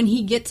beginning, but when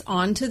he gets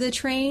onto the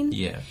train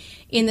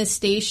in the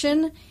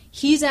station,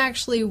 he's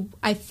actually,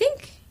 I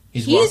think,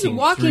 he's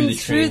walking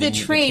through the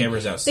train.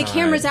 The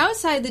camera's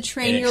outside the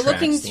train. You're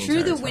looking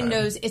through the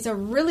windows. It's a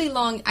really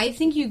long, I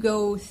think he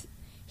goes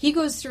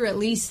through at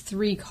least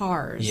 3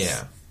 cars.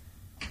 Yeah.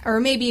 Or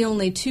maybe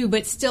only 2,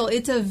 but still,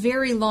 it's a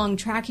very long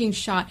tracking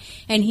shot.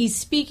 And he's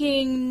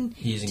speaking.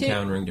 He's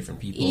encountering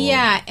different people.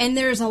 Yeah, and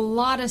there's a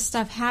lot of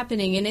stuff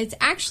happening. And it's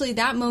actually,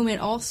 that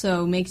moment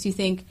also makes you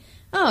think,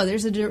 oh,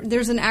 there's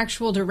an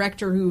actual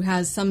director who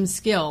has some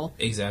skill.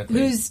 Exactly.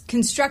 Who's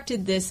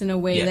constructed this in a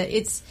way that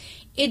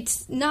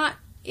it's not.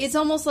 It's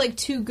almost like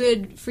too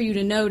good for you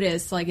to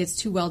notice. Like it's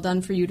too well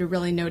done for you to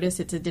really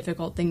notice. It's a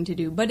difficult thing to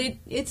do, but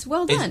it's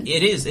well done.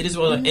 It is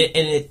well done,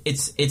 and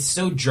it's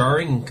so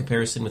jarring in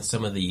comparison with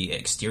some of the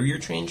exterior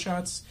train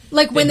shots.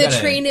 Like when the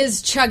train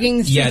is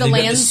chugging through the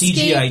landscape.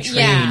 The CGI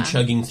train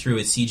chugging through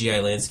a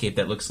CGI landscape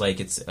that looks like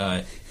it's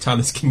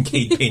Thomas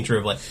Kincaid painter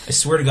of like. I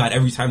swear to God,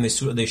 every time they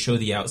show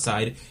the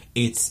outside,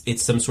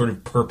 it's some sort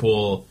of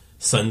purple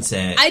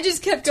sunset. I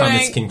just kept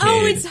going,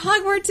 oh, it's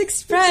Hogwarts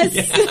Express.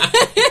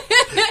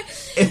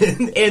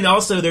 and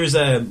also there's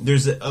a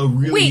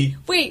really...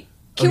 Wait.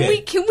 Can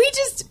we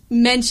just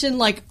mention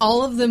like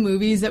all of the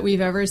movies that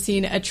we've ever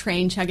seen a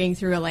train chugging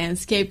through a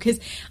landscape? Because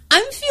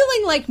I'm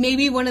feeling like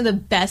maybe one of the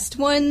best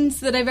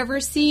ones that I've ever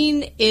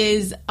seen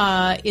is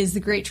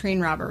The Great Train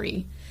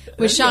Robbery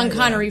with Sean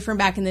Connery from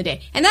back in the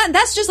day, and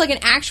that's just like an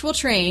actual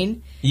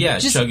train. Yeah,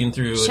 just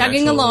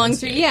chugging along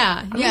through.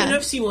 Yeah, I mean,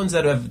 I've seen ones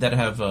that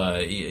have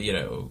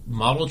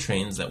model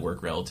trains that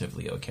work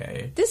relatively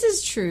okay. This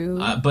is true,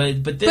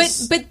 but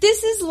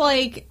this is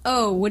like,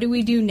 oh, what do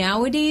we do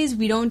nowadays?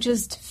 We don't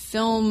just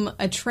film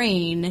a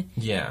train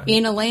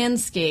in a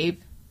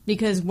landscape.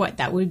 Because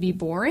that would be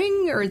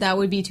boring, or that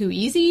would be too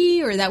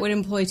easy, or that would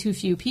employ too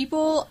few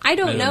people. I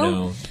don't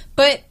know.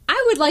 But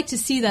I would like to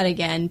see that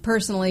again,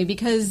 personally,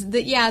 because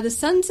the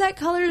sunset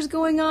colors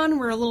going on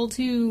were a little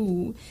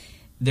too...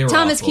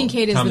 Thomas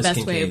Kincaid is the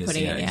best way of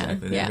putting it. Yeah,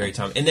 exactly. They're very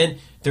Tom. And then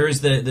there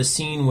is the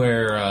scene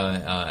where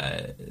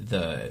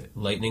the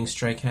lightning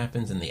strike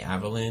happens and the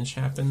avalanche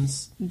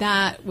happens.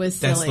 That was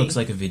silly. That looks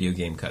like a video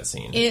game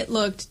cutscene. It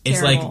looked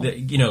terrible.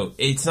 It's like,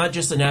 it's not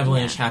just an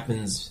avalanche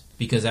happens...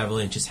 Because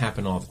avalanches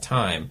happen all the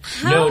time.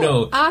 How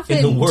often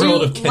in the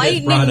world of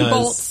Kenneth lightning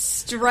bolts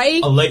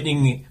strike? A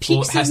lightning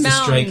bolt has to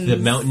strike mountains. the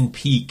mountain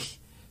peak,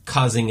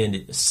 causing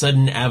a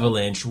sudden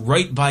avalanche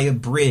right by a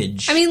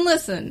bridge. I mean,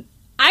 listen.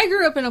 I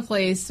grew up in a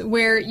place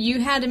where you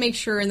had to make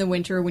sure in the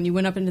winter when you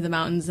went up into the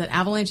mountains that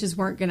avalanches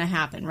weren't going to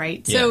happen,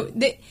 right? Yeah. So,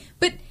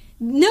 but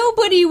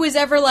nobody was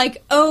ever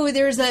like, "Oh,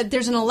 there's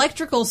an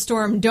electrical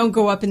storm. Don't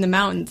go up in the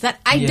mountains." That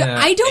I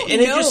don't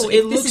know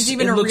if this is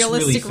even a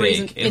realistic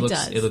reason. It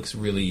does. It looks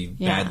really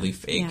badly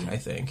fake. I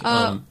think.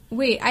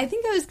 Wait, I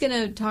think I was going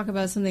to talk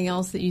about something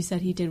else that you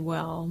said he did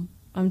well.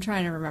 I'm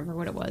trying to remember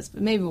what it was,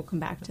 but maybe we'll come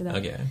back to that.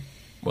 Okay.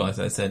 Well,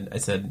 I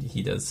said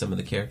he does some of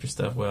the character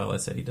stuff well. I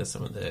said he does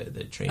some of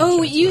the train.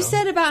 Oh, you well.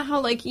 said about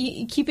how like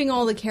keeping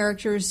all the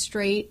characters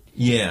straight.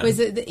 Yeah.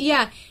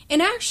 Yeah,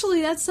 and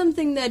actually that's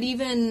something that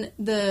even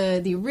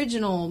the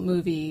original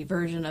movie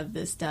version of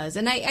this does,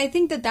 and I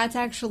think that's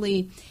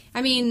actually.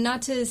 I mean,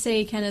 not to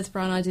say Kenneth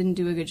Branagh didn't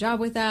do a good job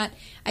with that.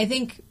 I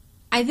think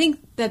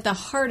that the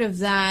heart of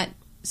that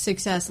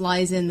success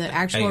lies in the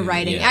actual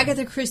writing. Yeah.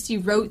 Agatha Christie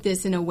wrote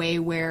this in a way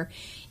where,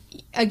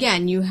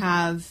 again, you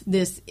have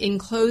this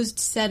enclosed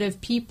set of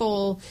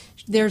people.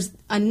 There's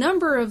a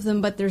number of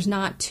them, but there's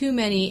not too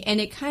many. And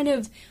it kind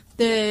of,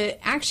 the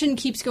action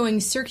keeps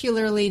going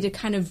circularly to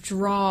kind of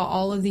draw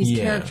all of these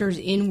characters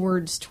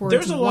inwards towards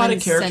There's a lot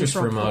of characters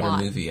for a plot.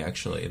 modern movie,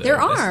 actually. There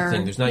That's are. the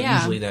thing. There's not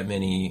usually that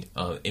many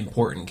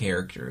important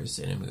characters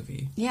in a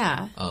movie.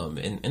 Yeah.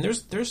 And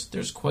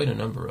there's quite a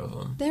number of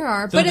them. There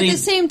are. So but at the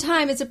same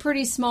time, it's a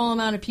pretty small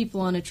amount of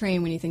people on a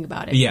train when you think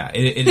about it. Yeah,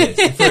 it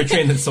is. For a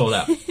train that's sold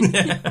out.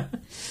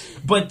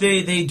 But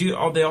they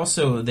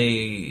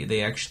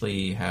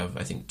actually have,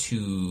 I think,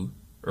 two,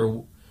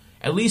 or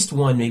at least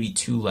one, maybe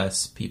two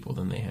less people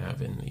than they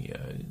have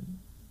in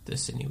the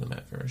Sidney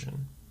Lumet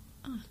version.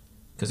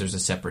 Because there's a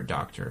separate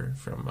doctor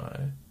from,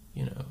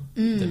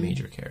 the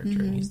major character,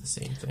 and he's the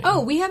same thing.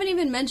 Oh, we haven't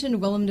even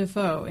mentioned Willem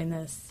Dafoe in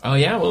this. Oh,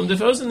 yeah? Willem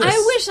Dafoe's in this?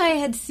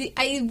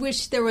 I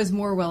wish there was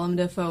more Willem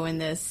Dafoe in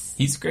this.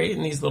 He's great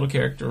in these little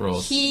character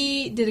roles.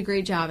 He did a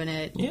great job in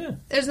it. Yeah.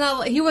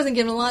 He wasn't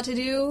given a lot to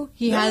do.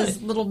 He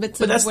has little bits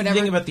of whatever. But that's the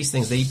thing about these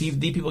things. These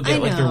people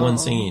get like their one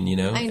scene,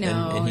 I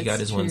know. And he got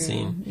his one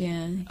scene.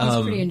 Yeah.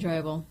 He's pretty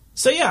enjoyable.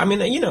 So, yeah, I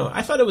mean,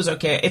 I thought it was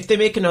okay. If they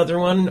make another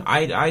one,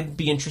 I'd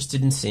be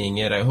interested in seeing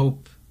it. I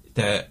hope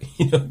that,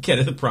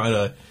 Kenneth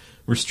Branagh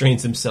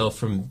restrains himself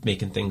from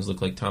making things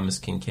look like Thomas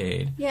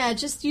Kincaid. Yeah,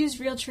 just use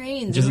real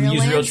trains. Just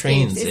use real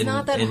trains. It's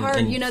not that hard.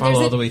 And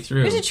follow all the way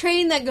through. There's a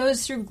train that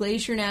goes through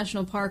Glacier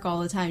National Park all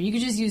the time. You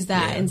could just use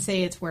that and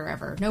say it's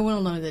wherever. No one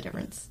will know the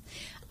difference.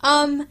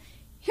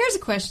 Here's a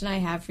question I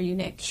have for you,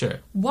 Nick. Sure.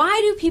 Why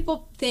do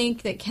people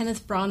think that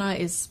Kenneth Branagh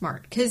is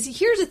smart? Because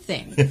here's the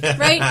thing,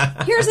 right?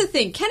 Here's the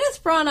thing.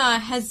 Kenneth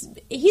Branagh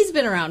he's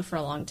been around for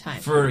a long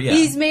time.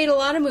 He's made a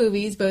lot of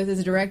movies, both as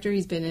a director.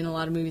 He's been in a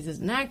lot of movies as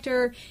an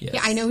actor. Yes.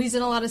 Yeah, I know he's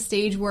in a lot of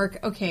stage work.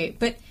 Okay,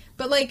 but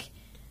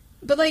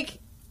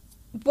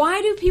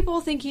why do people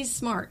think he's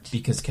smart?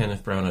 Because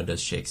Kenneth Branagh does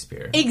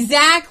Shakespeare.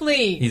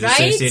 Exactly. He's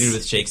associated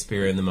with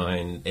Shakespeare in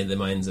the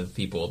minds of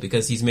people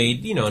because he's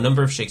made, a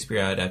number of Shakespeare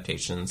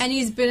adaptations. And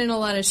he's been in a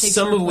lot of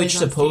Shakespeare some of which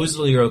plays on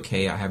supposedly stage. are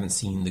okay. I haven't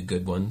seen the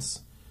good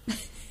ones.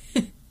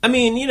 I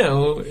mean,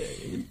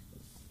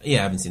 I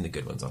haven't seen the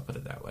good ones, I'll put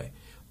it that way.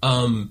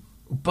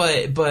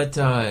 But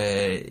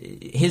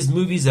his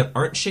movies that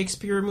aren't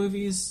Shakespeare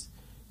movies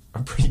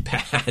are pretty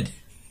bad.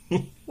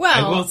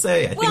 Well, I will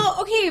say.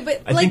 Okay,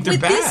 but I think they're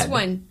with bad. this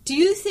one, do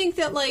you think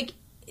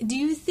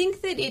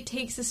that it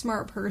takes a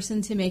smart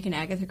person to make an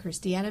Agatha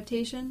Christie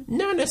adaptation?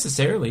 Not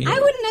necessarily. I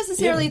wouldn't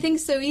necessarily think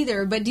so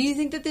either, but do you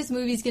think that this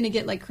movie's going to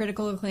get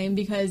critical acclaim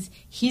because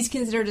he's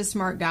considered a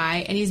smart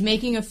guy and he's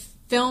making a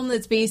film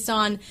that's based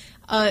on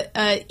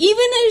even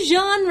a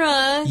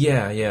genre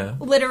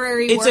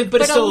literary work,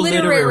 but it's still a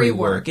literary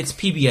work. It's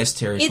PBS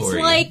territory. It's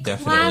like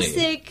definitely.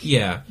 classic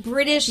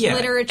British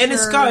literature. And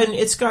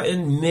it's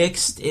gotten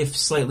mixed, if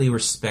slightly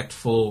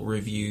respectful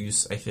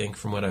reviews, I think,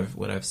 from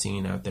what I've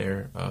seen out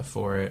there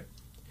for it.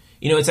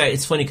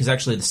 It's funny because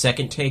actually the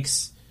second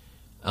takes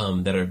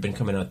that have been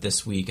coming out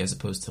this week as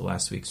opposed to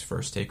last week's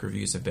first take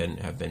reviews have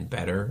been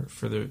better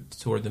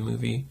toward the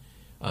movie.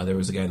 There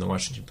was a guy in the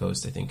Washington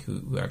Post, I think,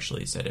 who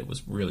actually said it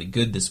was really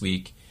good this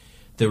week.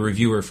 The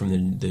reviewer from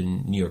the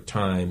New York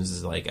Times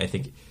is I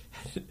think,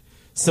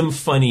 some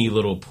funny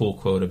little pull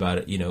quote about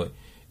it.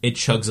 It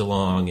chugs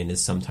along and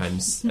is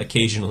sometimes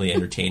occasionally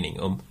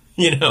entertaining.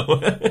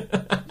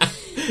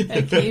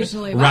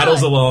 Occasionally.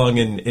 Rattles along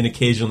and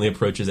occasionally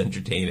approaches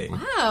entertaining.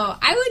 Wow.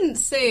 I wouldn't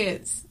say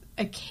it's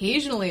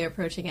occasionally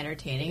approaching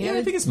entertaining. Yeah,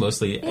 I think it's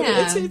mostly.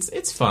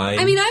 It's fine.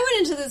 I mean, I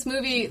went into this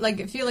movie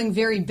feeling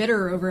very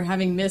bitter over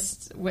having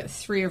missed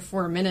 3 or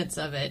 4 minutes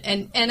of it,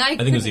 and I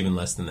think it was even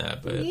less than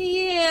that. But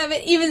yeah,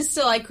 but even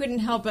still, I couldn't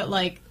help but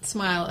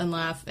smile and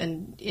laugh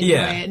and enjoy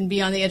it and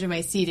be on the edge of my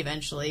seat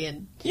eventually.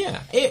 And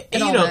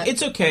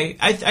it's okay.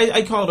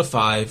 I call it a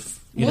 5.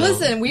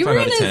 Listen, we were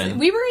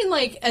in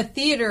a a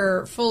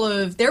theater full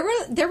of there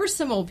were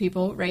some old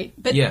people, right?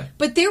 But yeah.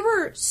 But there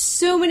were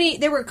so many.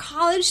 There were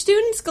college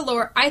students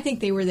galore. I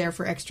think they were there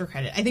for extra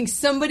credit. I think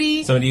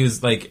somebody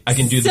was I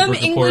can do some the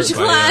English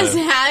class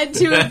had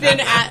to have been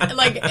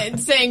at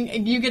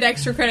saying you get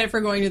extra credit for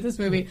going to this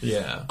movie.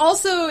 Yeah.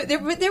 Also, there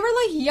were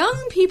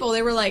young people.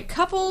 They were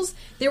couples.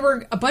 There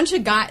were a bunch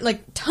of guys,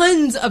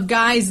 tons of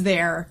guys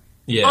there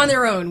on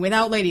their own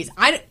without ladies.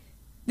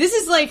 This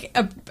is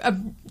a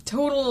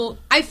total.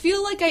 I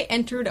feel like I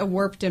entered a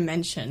warped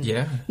dimension.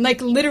 Yeah.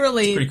 It's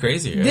Literally. pretty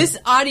crazy, right? This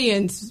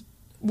audience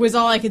was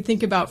all I could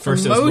think about for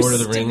First most it was Lord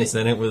of the Rings,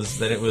 then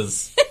it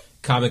was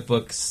comic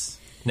books.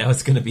 Now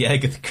it's going to be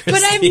Agatha Christie.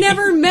 But I've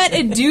never met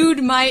a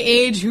dude my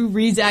age who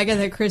reads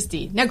Agatha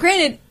Christie. Now,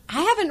 granted,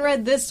 I haven't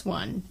read this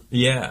one.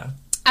 Yeah.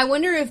 I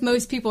wonder if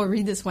most people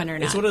read this one or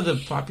not. It's one of the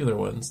popular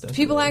ones,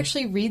 definitely. People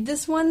actually read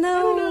this one, though?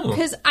 I don't know.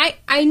 Because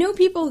I know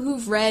people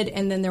who've read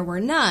and then there were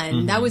none.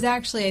 Mm-hmm. That was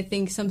actually, I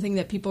think, something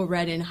that people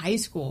read in high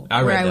school.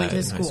 I read went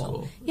that to in high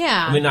school.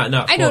 Yeah. I mean, not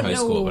I for don't high know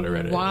school, but I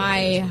read it.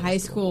 why high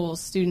school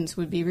students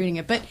would be reading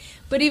it.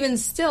 But even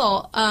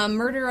still,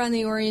 Murder on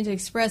the Orient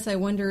Express, I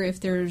wonder if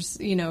there's,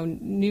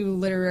 new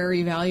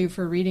literary value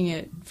for reading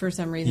it for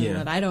some reason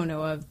that I don't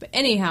know of. But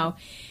anyhow...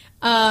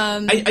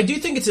 I do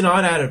think it's an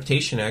odd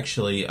adaptation,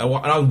 actually.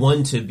 I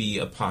want to be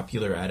a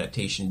popular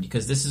adaptation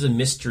because this is a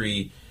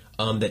mystery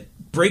that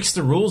breaks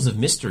the rules of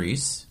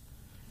mysteries.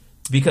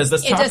 Because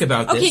let's talk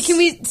about this. Okay, can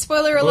we...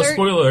 Spoiler alert? Well,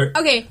 spoiler alert.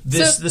 Okay,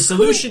 the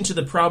solution to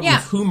the problem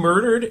of who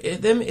murdered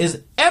them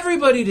is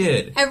everybody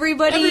did.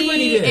 Everybody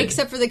did.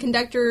 Except for the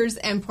conductors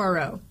and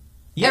Poirot.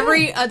 Yeah.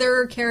 Every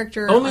other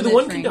character Only the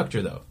one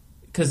conductor, though.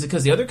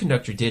 Because the other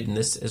conductor did in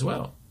this as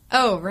well.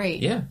 Oh, right.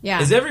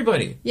 Yeah. Is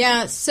everybody.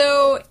 Yeah,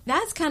 so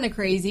that's kind of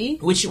crazy.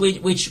 Which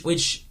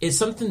is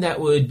something that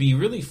would be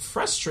really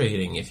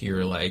frustrating if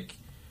you're like,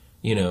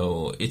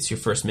 it's your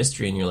first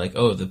mystery and you're like,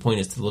 oh, the point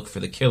is to look for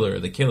the killer.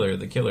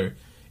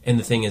 And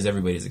the thing is,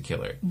 everybody's a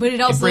killer. But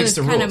it also is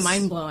kind of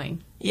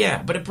mind-blowing.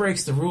 Yeah, but it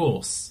breaks the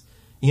rules.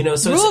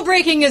 So rule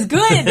breaking is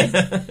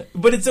good.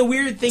 But it's a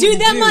weird thing to do. Dude,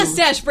 that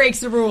mustache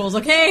breaks the rules,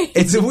 okay?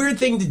 It's a weird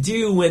thing to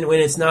do when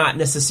it's not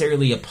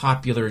necessarily a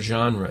popular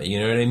genre. You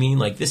know what I mean?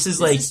 Like, this is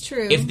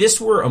true. If this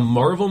were a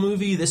Marvel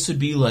movie, this would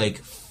be like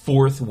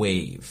fourth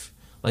wave.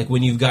 Like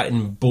when you've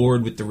gotten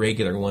bored with the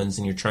regular ones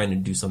and you're trying to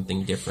do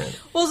something different.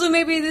 Well, so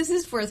maybe this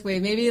is fourth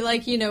wave. Maybe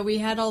we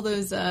had all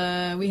those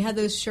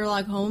those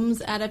Sherlock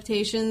Holmes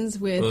adaptations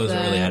with those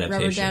are really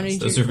Robert Downey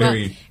Jr. Those are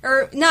very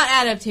or not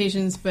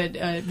adaptations, but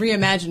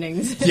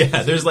reimaginings.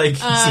 Yeah, there's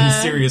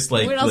some serious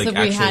what else have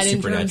we had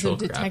in terms of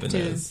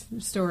detective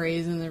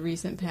stories in the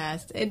recent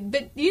past?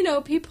 But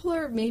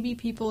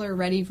people are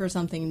ready for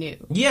something new.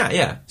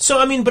 Yeah. So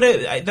I mean,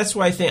 but that's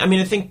why I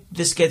think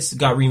this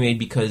got remade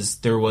because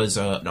there was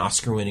an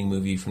Oscar-winning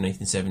movie from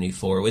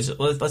 1974.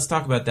 Let's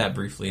talk about that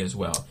briefly as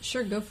well.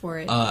 Sure, go for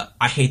it.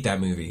 I hate that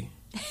movie.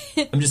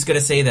 I'm just going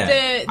to say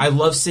that. I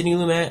love Sidney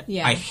Lumet.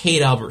 Yeah. I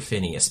hate Albert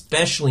Finney,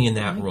 especially in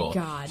that role.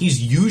 God.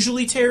 He's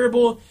usually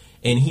terrible,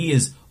 and he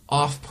is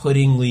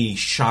off-puttingly,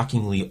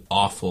 shockingly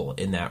awful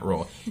in that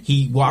role.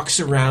 He walks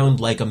around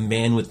like a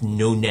man with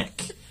no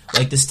neck.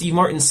 Like the Steve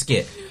Martin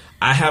skit.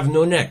 I have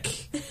no neck.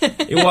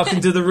 You walk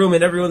into the room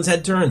and everyone's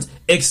head turns,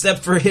 except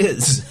for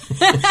his.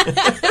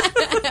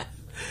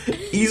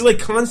 He's like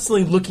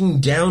constantly looking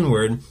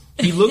downward.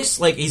 He looks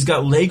like he's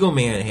got Lego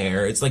Man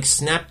hair. It's like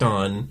snapped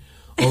on.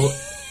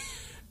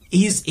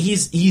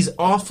 He's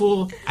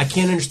awful. I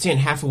can't understand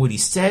half of what he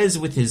says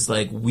with his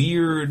like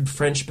weird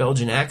French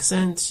Belgian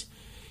accent.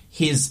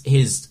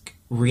 His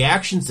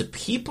reactions to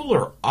people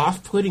are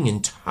off-putting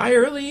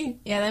entirely.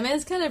 Yeah, that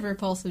man's kind of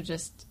repulsive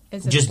just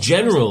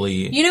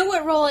generally. You know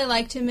what role I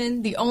liked him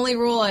in? The only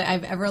role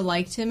I've ever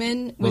liked him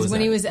in was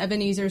when he was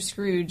Ebenezer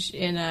Scrooge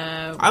in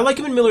I like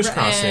him in Miller's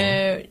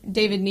Crossing.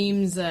 David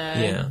Neam's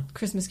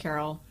Christmas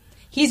Carol.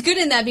 He's good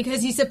in that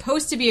because he's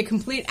supposed to be a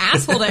complete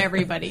asshole to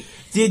everybody.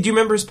 Do you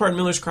remember his part in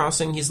Miller's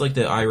Crossing? He's like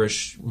the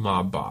Irish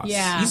mob boss.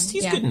 Yeah. He's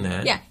good in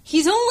that. Yeah.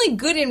 He's only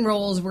good in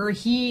roles where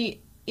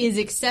he is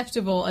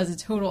acceptable as a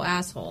total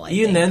asshole.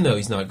 Even then, though,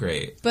 he's not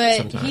great. But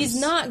sometimes. He's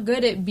not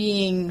good at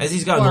being. As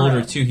he's gotten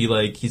older too,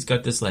 he's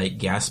got this like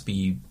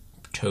gaspy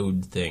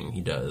toad thing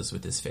he does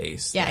with his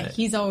face. Yeah,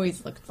 he's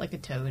always looked like a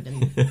toad.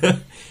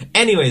 And...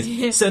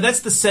 Anyways, so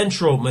that's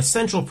my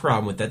central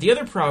problem with that. The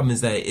other problem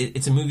is that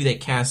it's a movie that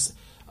casts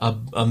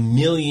a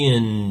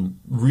million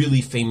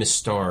really famous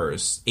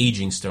stars,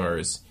 aging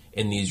stars,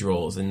 in these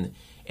roles, and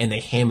they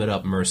ham it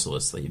up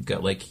mercilessly. You've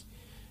got like.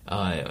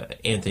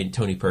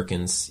 Tony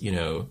Perkins,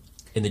 in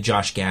the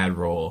Josh Gad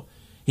role.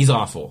 He's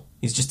awful.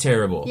 He's just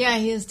terrible. Yeah,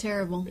 he is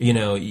terrible.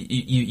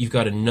 You've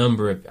got a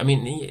number of... I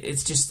mean,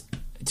 it's just...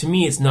 To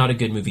me, it's not a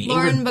good movie.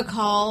 Lauren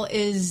Bacall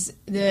is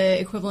the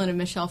equivalent of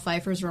Michelle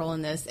Pfeiffer's role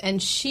in this,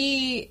 and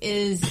she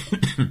is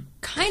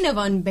kind of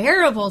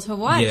unbearable to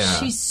watch. Yeah.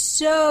 She's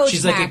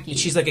tacky.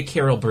 She's like a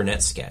Carol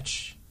Burnett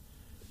sketch.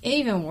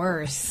 Even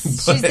worse.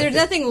 There's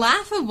nothing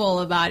laughable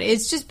about it.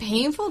 It's just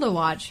painful to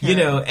watch her.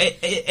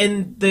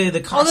 And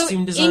the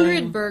costume design.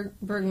 Ingrid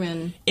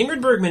Bergman.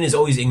 Ingrid Bergman is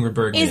always Ingrid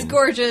Bergman. Is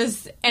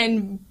gorgeous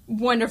and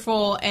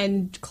wonderful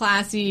and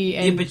classy,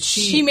 and but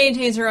she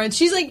maintains her own.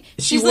 She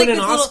won an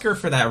Oscar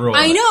for that role.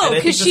 I know,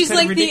 because she's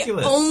like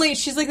ridiculous.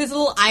 She's like this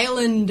little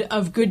island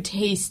of good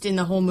taste in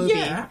the whole movie.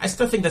 Yeah, I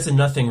still think that's a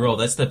nothing role.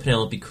 That's the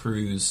Penelope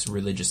Cruz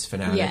religious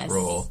fanatic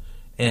role.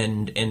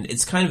 And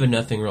it's kind of a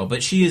nothing role,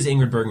 but she is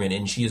Ingrid Bergman,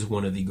 and she is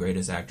one of the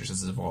greatest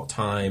actresses of all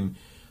time.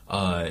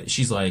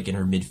 She's like in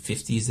her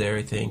mid-50s there,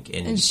 I think,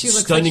 and she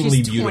looks stunningly like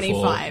she's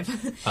beautiful.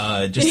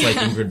 25. Just like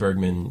Ingrid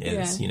Bergman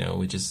is,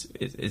 which is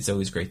it's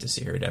always great to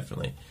see her,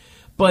 definitely.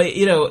 But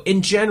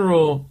in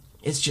general,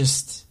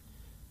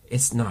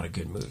 it's not a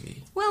good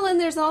movie. Well,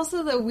 and there's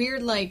also the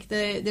weird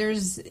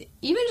there's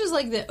even just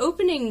like the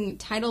opening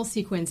title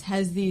sequence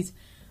has these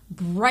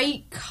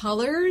bright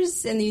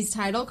colors and these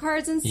title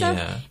cards and stuff.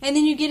 Yeah. And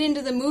then you get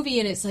into the movie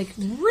and it's like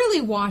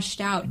really washed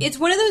out. It's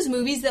one of those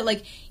movies that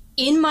like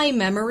in my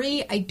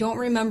memory, I don't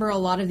remember a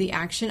lot of the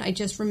action. I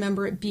just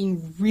remember it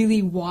being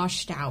really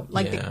washed out.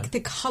 Like the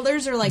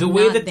colors are like the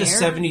way not that there. the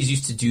 70s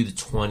used to do the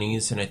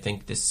 20s, and I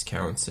think this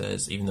counts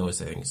as, even though I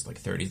think it's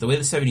like 30s, the way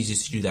the 70s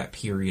used to do that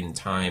period in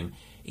time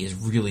is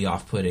really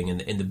off-putting.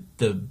 And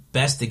the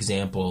best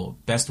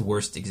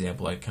worst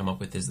example I come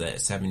up with is the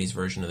 70s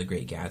version of The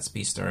Great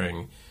Gatsby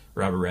starring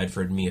Robert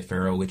Redford and Mia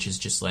Farrow, which is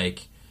just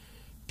like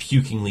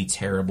pukingly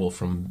terrible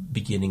from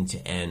beginning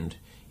to end.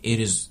 It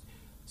is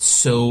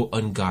so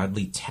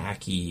ungodly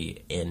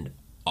tacky and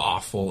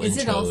awful in tone.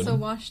 Is it also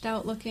washed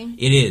out looking?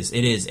 It is,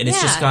 and it's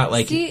just got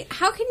like... See,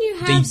 how can you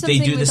have something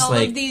they do with this, all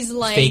like, of these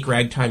like fake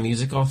ragtime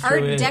music all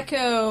through Art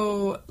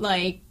Deco,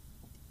 like,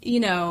 you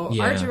know,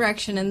 art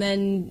direction, and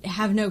then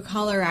have no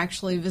color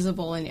actually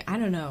visible? And I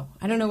don't know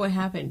what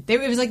happened.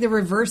 It was like the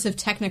reverse of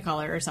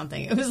Technicolor or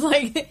something. It was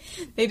like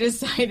they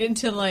decided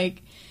to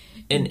like...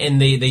 And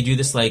they do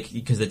this, like,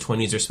 because the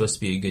 20s are supposed to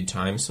be a good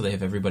time, so they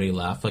have everybody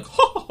laugh, like,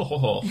 ho, ho, ho,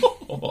 ho,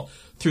 ho, ho,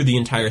 through the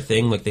entire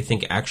thing. Like, they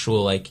think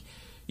actual, like,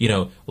 you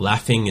know,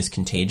 laughing is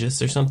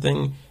contagious or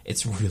something.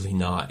 It's really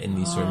not in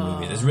these sort of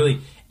movies. It's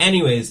really...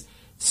 Anyways,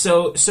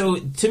 so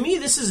to me,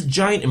 this is a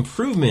giant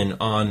improvement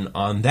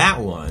on that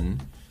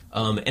one.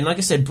 And like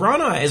I said,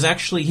 Branagh is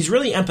actually... He's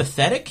really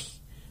empathetic,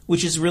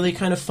 which is really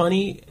kind of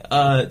funny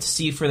to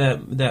see for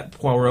that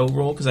Poirot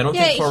role, because I don't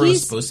think Poirot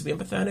is supposed to be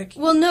empathetic.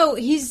 Well, no,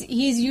 he's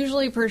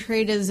usually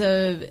portrayed as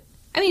a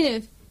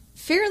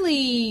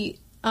fairly...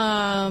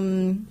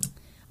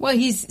 well,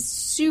 he's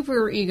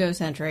super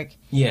egocentric.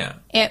 Yeah.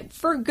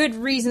 For good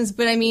reasons,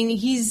 but I mean,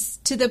 he's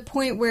to the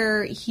point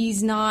where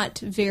he's not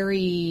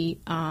very...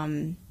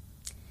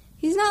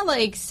 he's not,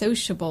 like,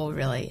 sociable,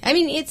 really. I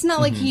mean, it's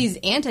not like he's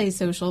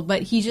antisocial,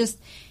 but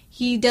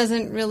he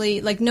doesn't really,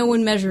 like, no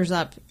one measures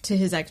up to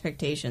his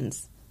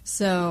expectations.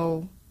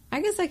 So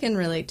I guess I can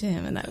relate to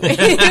him in that way.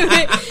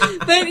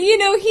 but, you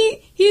know,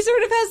 he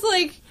sort of has,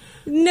 like,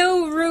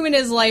 no room in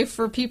his life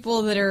for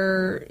people that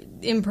are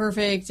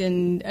imperfect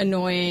and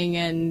annoying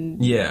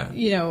and,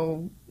 you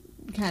know,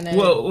 kind of...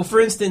 Well, for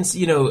instance,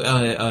 you know,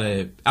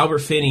 Albert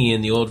Finney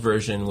in the old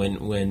version,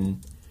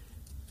 when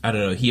I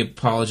don't know, he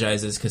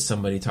apologizes because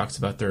somebody talks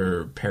about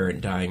their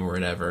parent dying or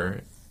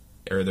whatever,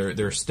 or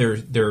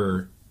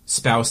their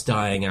spouse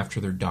dying after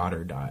their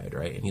daughter died,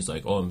 right? And he's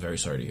like, "Oh, I'm very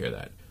sorry to hear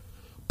that.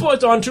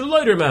 But on to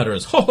lighter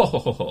matters." Ho ho ho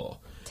ho ho.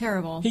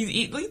 Terrible.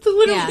 He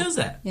literally does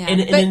that. Yeah.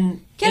 And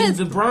in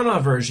the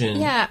Branagh version...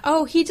 Yeah.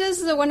 Oh, he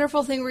does the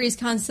wonderful thing where he's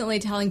constantly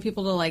telling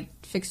people to, like,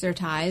 fix their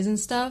ties and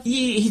stuff.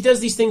 He does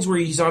these things where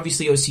he's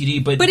obviously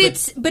OCD,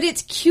 but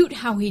it's cute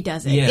how he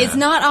does it. Yeah. It's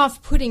not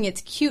off-putting.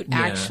 It's cute,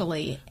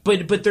 actually.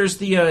 But there's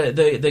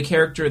the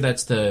character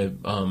that's the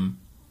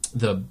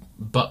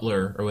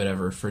butler or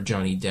whatever for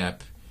Johnny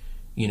Depp.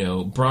 You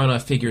know,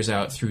 Branagh figures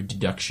out through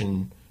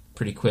deduction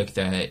pretty quick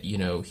that, you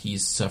know,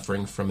 he's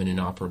suffering from an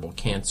inoperable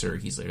cancer.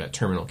 He's like got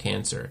terminal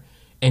cancer,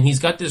 and he's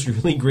got this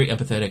really great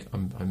empathetic.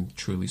 I'm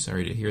truly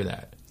sorry to hear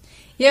that.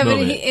 Yeah,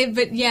 moment.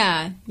 but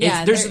yeah.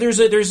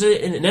 There's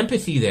an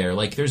empathy there.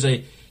 Like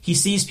he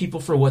sees people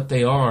for what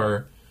they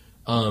are.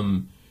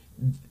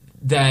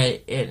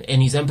 That and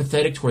he's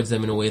empathetic towards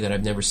them in a way that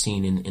I've never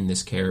seen in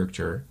this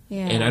character.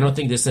 Yeah. And I don't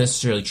think that's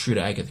necessarily true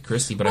to Agatha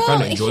Christie, but I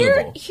found it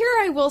enjoyable. Here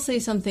I will say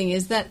something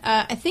is that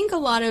I think a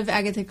lot of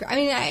Agatha... I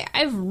mean,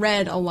 I've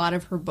read a lot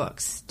of her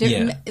books,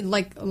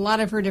 like a lot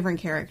of her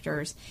different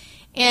characters.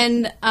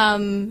 And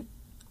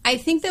I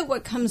think that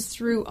what comes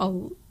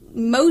through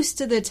most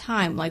of the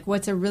time, like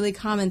what's a really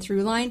common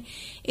through line,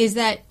 is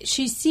that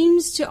she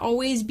seems to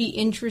always be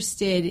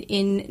interested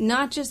in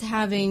not just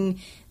having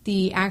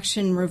the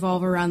action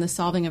revolve around the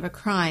solving of a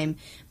crime,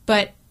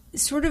 but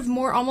sort of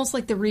more almost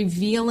like the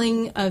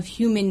revealing of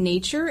human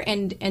nature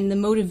and the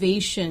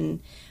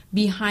motivation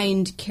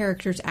behind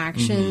characters'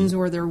 actions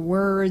or their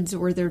words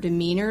or their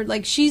demeanor.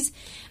 Like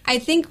I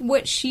think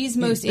what she's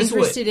most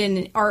interested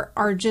in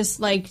are just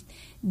like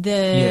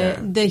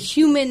the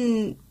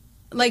human,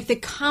 like the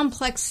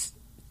complex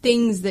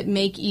things that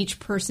make each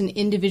person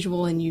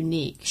individual and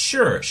unique.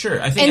 Sure.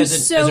 I think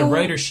as a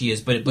writer she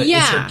is, but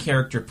it's her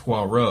character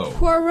Poirot.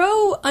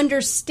 Poirot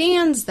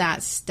understands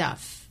that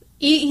stuff.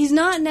 He's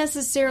not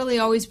necessarily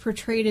always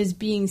portrayed as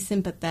being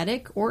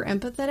sympathetic or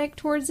empathetic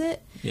towards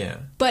it. Yeah.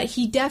 But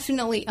he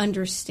definitely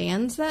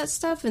understands that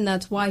stuff, and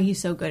that's why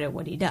he's so good at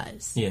what he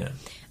does. Yeah.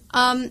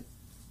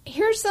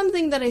 Here's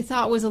something that I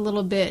thought was a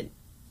little bit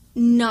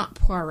not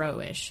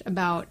Poirot-ish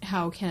about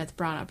how Kenneth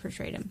Branagh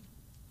portrayed him.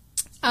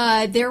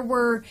 There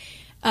were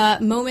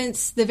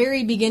moments, the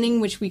very beginning,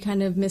 which we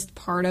kind of missed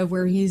part of,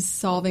 where he's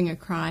solving a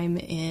crime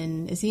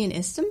is he in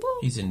Istanbul?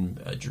 He's in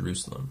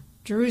Jerusalem.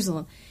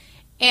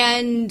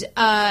 And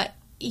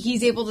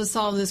he's able to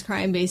solve this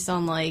crime based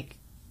on, like,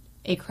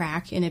 a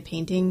crack in a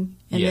painting,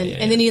 and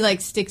then he like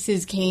sticks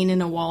his cane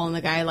in a wall, and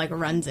the guy like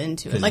runs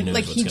into it. Like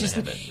he just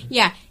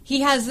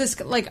he has this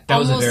like that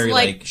almost was a very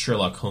like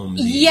Sherlock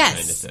Holmes yes.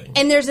 kind of thing.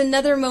 And there's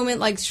another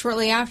moment like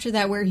shortly after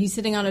that where he's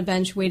sitting on a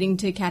bench waiting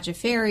to catch a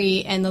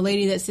ferry, and the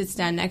lady that sits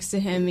down next to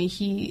him,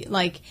 he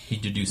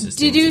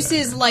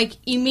deduces like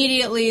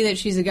immediately that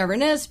she's a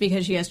governess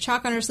because she has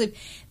chalk on her sleeve.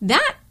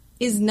 That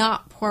is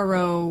not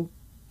Poirot.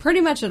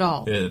 Pretty much at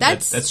all. Yeah,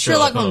 that's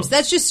Sherlock Holmes.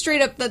 That's just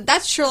straight up.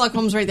 That's Sherlock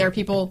Holmes right there,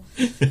 people.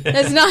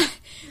 That's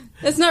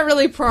not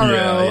really Poirot.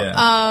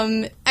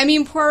 Yeah. I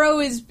mean,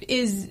 Poirot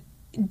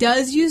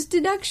does use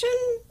deduction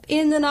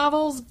in the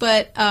novels,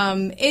 but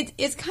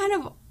it's kind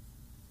of.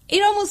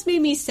 It almost made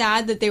me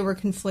sad that they were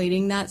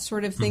conflating that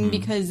sort of thing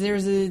because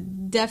there's a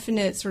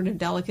definite sort of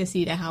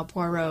delicacy to how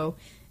Poirot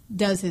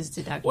does his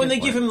deductive. Well, and they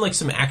give him like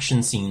some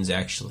action scenes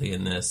actually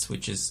in this,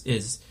 which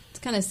is.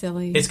 Kind of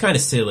silly. It's kind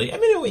of silly. I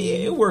mean,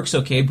 it works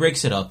okay. It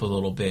breaks it up a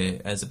little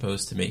bit as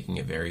opposed to making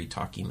a very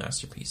talky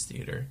masterpiece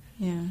theater.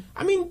 Yeah.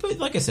 I mean, but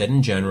like I said,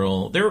 in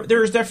general,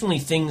 there's definitely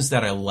things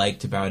that I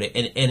liked about it,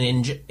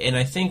 and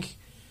I think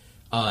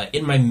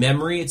in my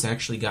memory, it's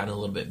actually gotten a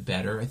little bit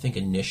better. I think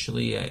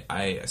initially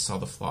I saw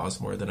the flaws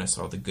more than I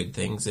saw the good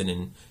things, and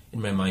in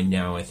my mind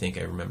now, I think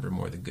I remember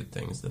more the good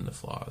things than the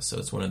flaws. So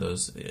it's one of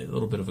those a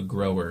little bit of a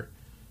grower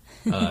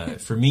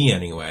for me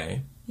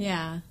anyway.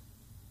 Yeah.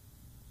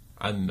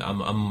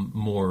 I'm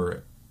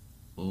more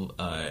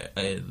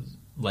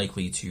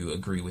likely to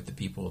agree with the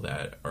people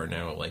that are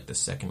now like the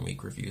second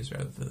week reviews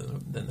rather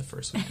than the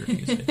first week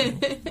reviews. I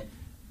think.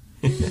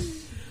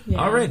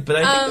 Yeah. All right, but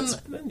I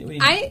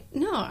think I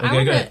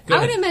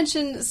would have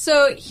mentioned.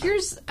 So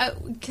here's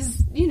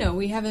because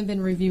we haven't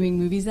been reviewing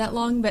movies that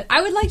long, but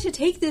I would like to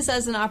take this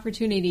as an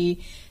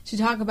opportunity to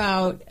talk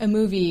about a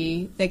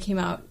movie that came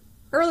out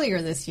earlier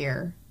this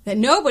year that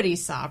nobody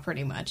saw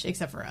pretty much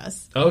except for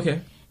us. Oh, okay.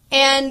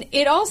 And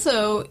it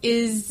also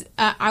is,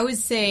 I would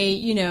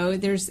say,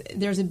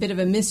 there's a bit of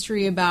a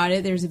mystery about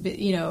it. There's a bit,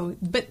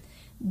 but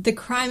the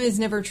crime is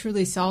never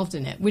truly solved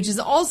in it, which is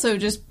also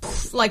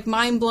just like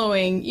mind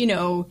blowing.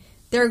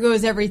 There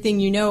goes everything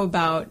you know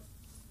about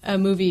a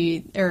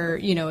movie or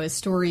a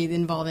story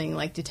involving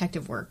like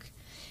detective work.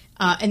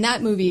 And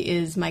that movie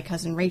is My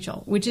Cousin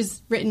Rachel, which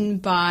is written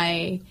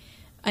by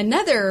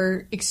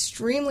another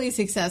extremely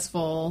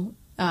successful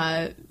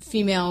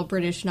female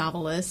British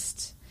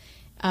novelist.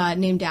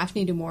 Named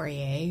Daphne du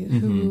Maurier,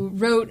 who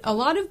wrote a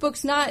lot of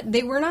books.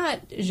 They were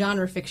not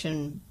genre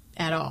fiction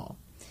at all.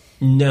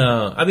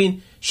 No, I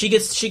mean she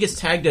gets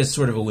tagged as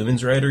sort of a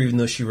women's writer, even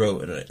though she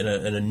wrote in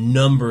a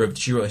number of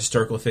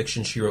historical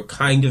fiction. She wrote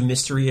kind of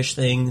mystery-ish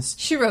things.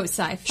 She wrote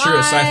sci-fi. She wrote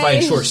sci-fi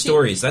and short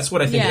stories. That's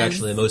what I think is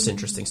actually the most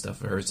interesting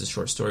stuff of hers is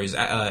short stories.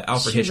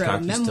 Alfred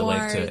Hitchcock used to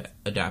like to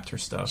adapt her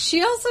stuff.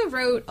 She also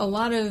wrote a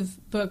lot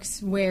of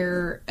books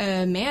where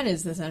a man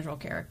is the central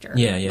character.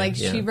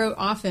 She wrote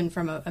often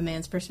from a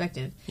man's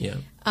perspective. Yeah.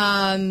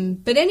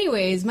 But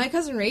anyways, My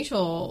Cousin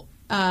Rachel.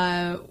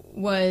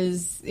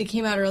 It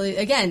came out early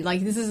again.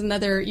 Like this is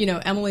another,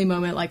 Emily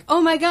moment. Like,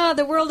 oh my God,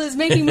 the world is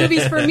making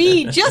movies for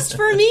me, just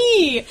for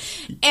me.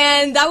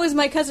 And that was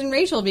My Cousin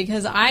Rachel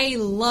because I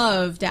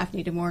love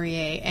Daphne du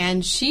Maurier,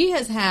 and she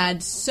has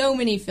had so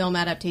many film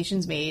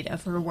adaptations made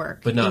of her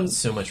work, but not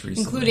so much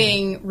recently,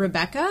 including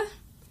Rebecca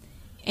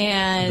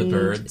and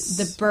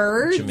the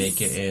Birds,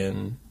 Jamaica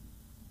Inn.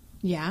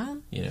 Yeah.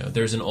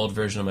 There's an old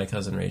version of My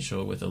Cousin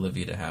Rachel with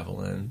Olivia de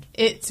Havilland.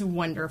 It's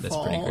wonderful.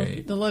 That's pretty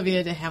great.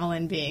 Olivia de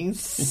Havilland being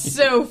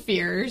so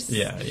fierce.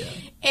 Yeah.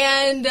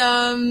 And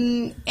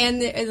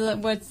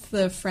what's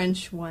the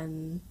French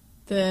one?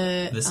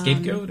 The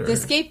Scapegoat? The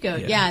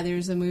Scapegoat, yeah.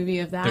 There's a movie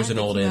of that. There's an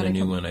old and a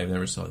new one. I've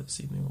never seen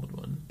the old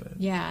one.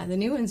 But yeah, the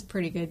new one's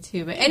pretty good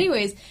too. But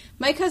anyways,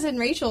 My Cousin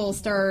Rachel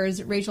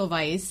stars Rachel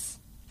Weisz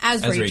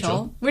as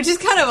Rachel, which is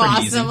kind of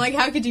awesome. Easy. Like,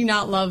 how could you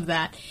not love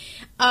that?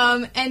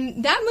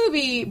 And that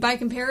movie, by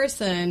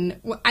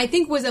comparison, I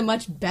think was a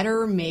much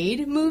better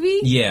made movie.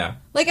 Yeah.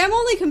 Like, I'm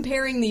only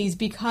comparing these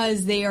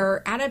because they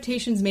are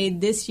adaptations made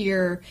this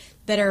year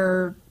that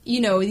are,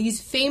 these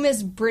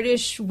famous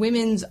British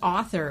women's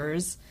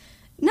authors.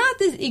 Not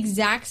the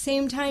exact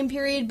same time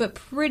period, but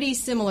pretty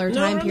similar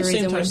time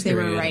periods in which they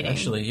were writing.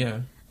 Actually,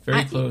 yeah.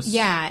 Very close.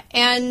 Yeah.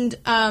 And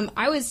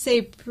I would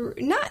say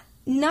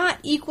not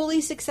equally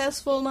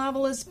successful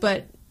novelists,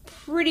 but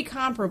pretty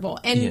comparable.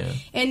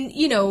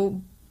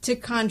 And to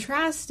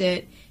contrast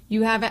it,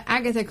 you have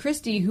Agatha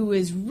Christie, who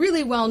is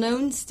really well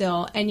known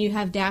still, and you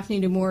have Daphne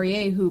du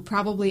Maurier, who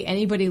probably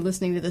anybody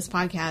listening to this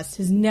podcast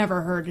has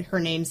never heard her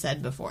name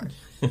said before.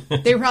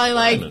 They're probably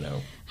like, I don't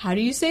know. How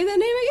do you say that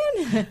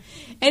name again?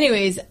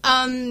 Anyways,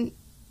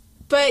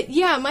 but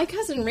yeah, My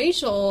Cousin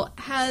Rachel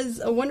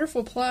has a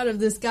wonderful plot of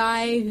this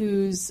guy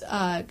who's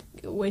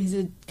he's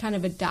a kind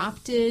of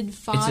adopted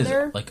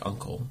father, it's his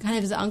uncle, kind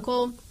of his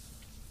uncle,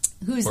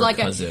 who's or like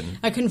cousin.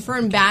 a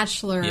confirmed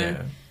bachelor.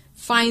 Yeah.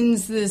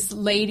 finds this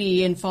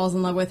lady and falls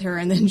in love with her,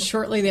 and then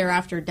shortly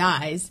thereafter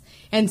dies.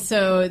 And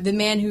so the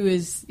man who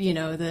is,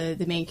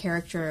 the main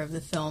character of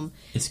the film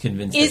is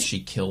convinced that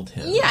she killed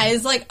him. Yeah,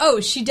 is like,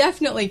 oh, she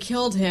definitely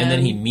killed him. And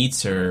then he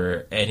meets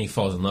her, and he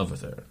falls in love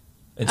with her.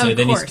 And so of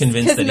then course, he's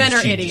convinced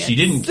that she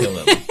didn't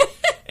kill him.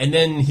 And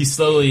then he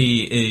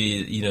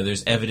slowly,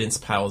 there's evidence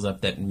piles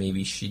up that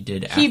maybe she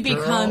did after all. He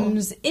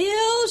becomes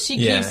ill. She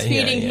keeps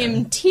feeding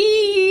him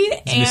tea.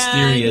 It's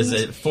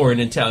mysterious foreign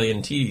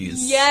Italian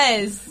teas.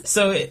 Yes.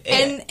 So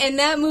and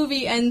that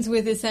movie ends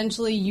with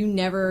essentially you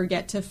never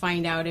get to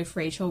find out if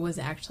Rachel was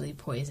actually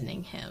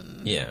poisoning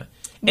him. Yeah.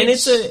 And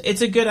it's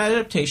a good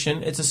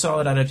adaptation. It's a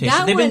solid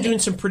adaptation. They've been doing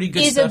some pretty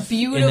good stuff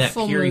in that period. It's a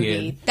beautiful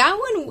movie. That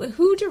one,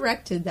 who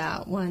directed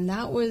that one?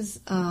 That was...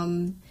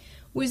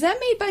 was that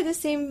made by the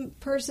same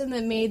person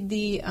that made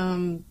the?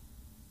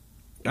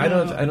 I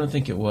don't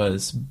think it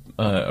was.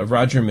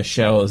 Roger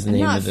Michelle is the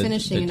name of the director. I'm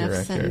not finishing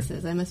enough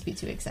sentences. I must be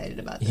too excited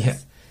about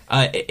this.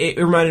 Yeah. It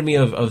reminded me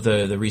of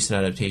the recent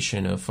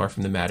adaptation of Far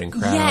From the Madding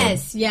Crowd.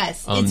 Yes.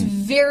 It's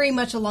very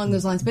much along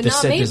those lines, but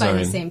not made by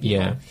the same people.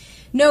 Yeah.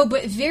 No,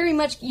 but very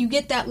much you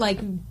get that like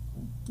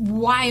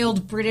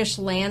wild British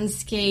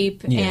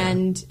landscape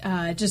and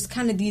just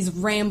kind of these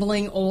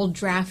rambling old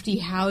drafty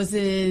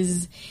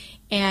houses.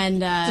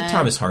 And the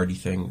Thomas Hardy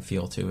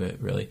feel to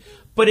it, really.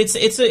 But it's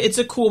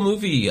a cool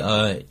movie.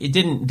 It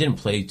didn't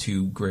play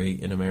too great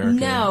in America.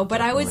 No, but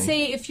definitely. I would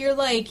say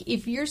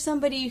if you're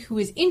somebody who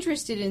is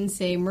interested in,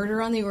 say,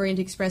 Murder on the Orient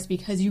Express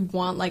because you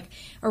want like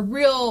a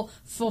real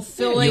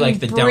fulfilling like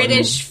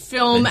British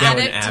film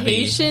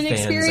adaptation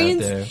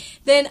experience,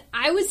 then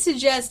I would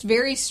suggest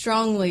very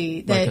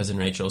strongly that My Cousin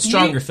Rachel,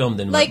 stronger film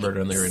than Murder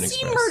on the Orient Express.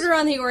 See Murder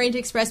on the Orient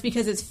Express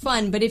because it's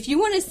fun, but if you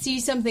want to see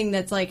something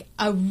that's like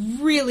a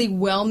really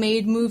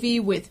well-made movie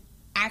with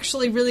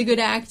actually really good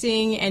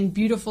acting and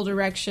beautiful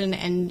direction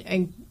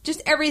and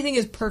just everything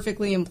is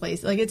perfectly in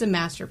place. Like, it's a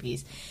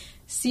masterpiece.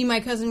 See My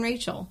Cousin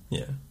Rachel.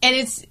 Yeah. And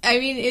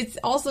it's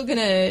also going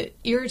to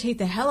irritate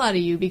the hell out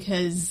of you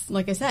because,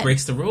 like I said...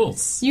 breaks the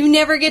rules. You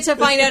never get to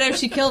find out if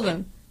she killed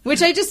him.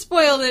 Which I just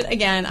spoiled it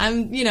again.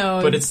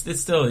 But it's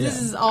still, yeah.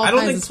 This is all I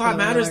don't think plot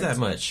matters that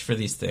much for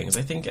these things.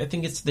 I think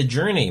it's the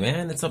journey,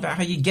 man. It's about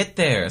how you get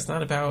there. It's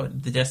not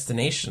about the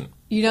destination.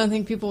 You don't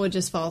think people would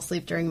just fall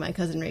asleep during My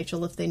Cousin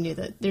Rachel if they knew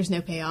that there's no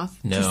payoff?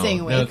 No, to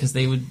staying awake? No, because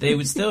they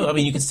would still. I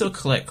mean, you can still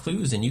collect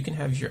clues, and you can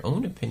have your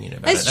own opinion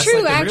about it. That's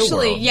true, like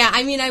actually. Yeah,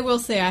 I mean, I will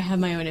say I have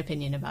my own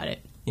opinion about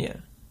it. Yeah.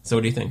 So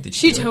what do you think? Did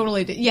she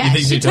totally did? Yeah,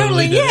 she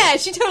totally did. Yeah,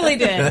 she totally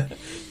did.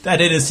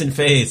 That innocent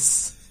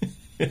face.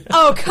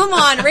 Oh, come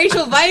on,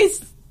 Rachel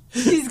Weisz.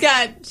 She's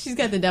got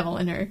the devil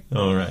in her.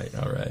 All right.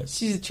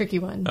 She's a tricky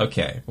one.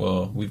 Okay,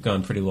 well, we've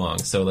gone pretty long,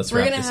 so let's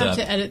wrap this up. We're gonna have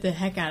to edit the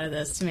heck out of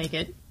this to make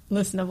it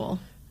listenable.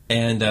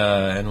 And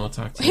we'll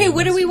talk to you. Hey,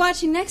 what are we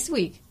watching next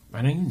week?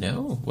 I don't even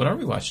know. What are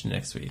we watching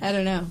next week? I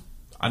don't know.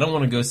 I don't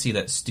want to go see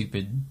that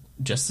stupid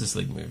Justice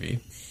League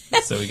movie.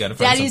 So we got to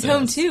find Daddy's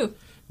Home too.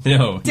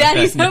 No.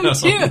 Daddy's Home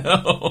too.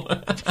 No.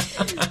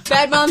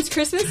 Bad Moms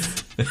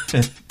Christmas?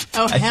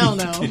 Oh, hell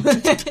no.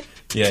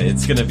 Yeah,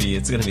 it's gonna be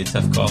a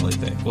tough call, I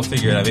think. We'll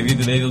figure it out. Maybe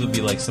it'll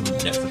be like some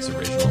Netflix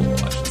original we'll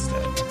watch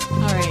instead.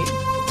 All right.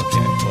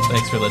 Okay. Well,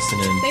 thanks for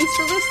listening. Thanks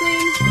for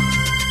listening.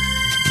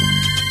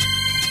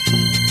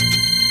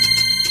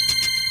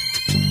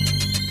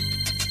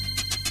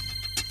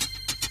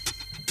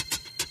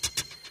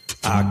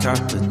 I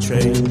caught the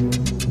train.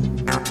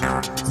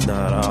 It's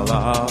not all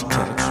I'll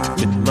catch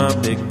with my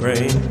big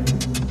brain.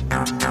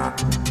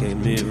 Gave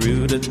me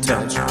rude a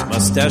touch.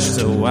 Mustache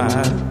so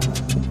wide.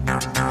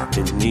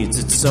 It needs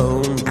its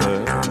own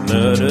word,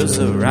 murder's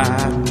a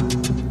ride.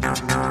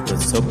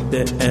 Let's hope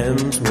the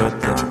end's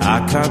worth it.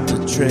 I caught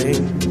the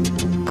train.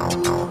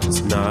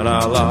 It's not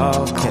all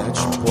I'll catch.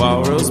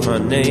 Poirot's my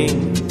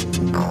name.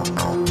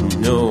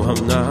 No,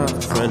 I'm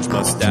not French.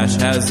 Mustache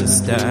has a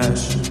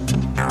stash.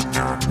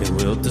 It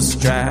will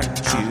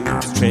distract you.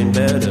 This train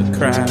better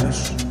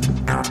crash.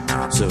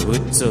 So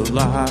it's a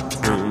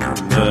locked room.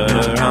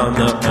 Murder on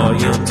the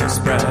Orient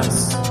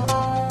Express.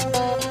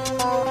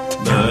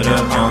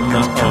 Murder on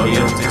the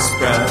Orient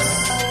Express.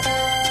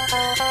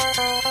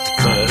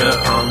 Murder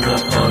on the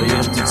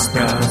Orient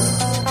Express.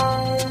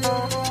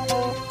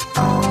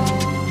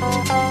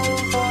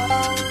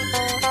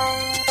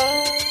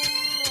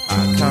 I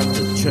caught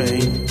the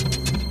train.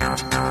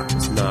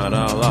 It's not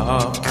all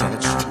I'll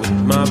catch with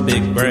my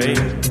big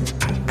brain.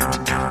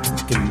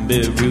 Can be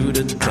rude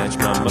to touch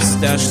my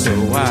mustache so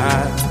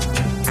wide.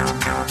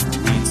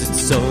 Needs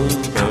its own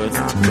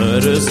birth.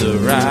 Murder's a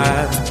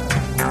ride.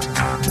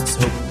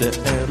 Hope the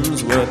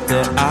end's worth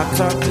it. I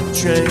caught the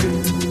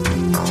train.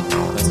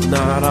 That's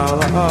not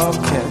all I'll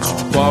catch.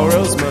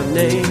 Poirot's my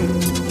name.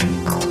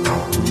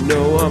 No,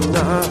 I'm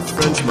not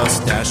French.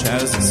 Mustache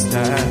has a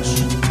stash.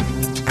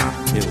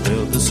 It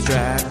will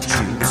distract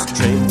you. This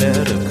train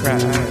better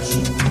crash.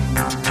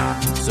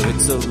 So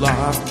it's a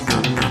locked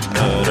room.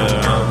 Murder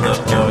on the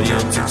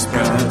Orient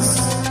Express.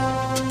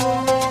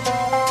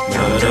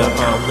 Murder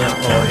on the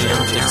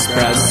Orient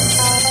Express.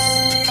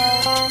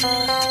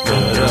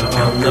 Murder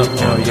on the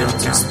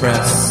Orient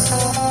Express.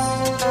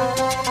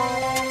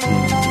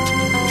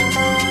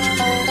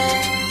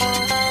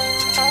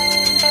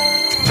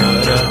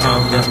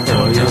 on the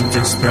Orient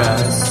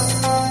Express.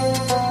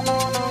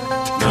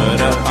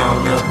 Murder on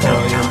the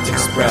Orient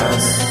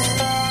Express.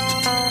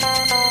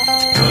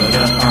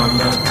 Murder on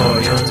the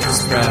Orient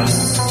Express.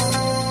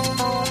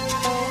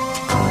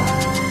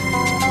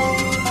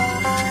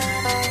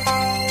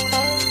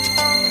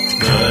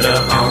 Murder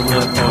on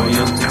the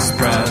Orient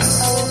Express.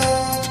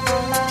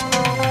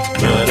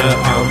 Murder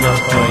on the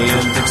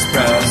Orient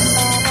Express.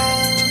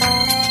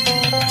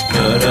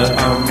 Murder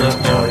on the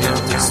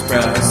Orient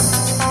Express.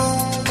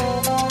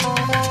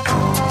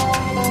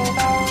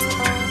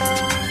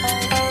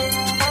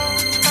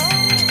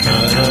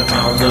 Murder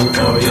on the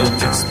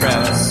Orient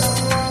Express.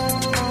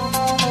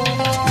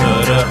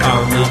 Murder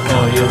on the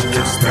Orient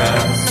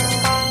Express.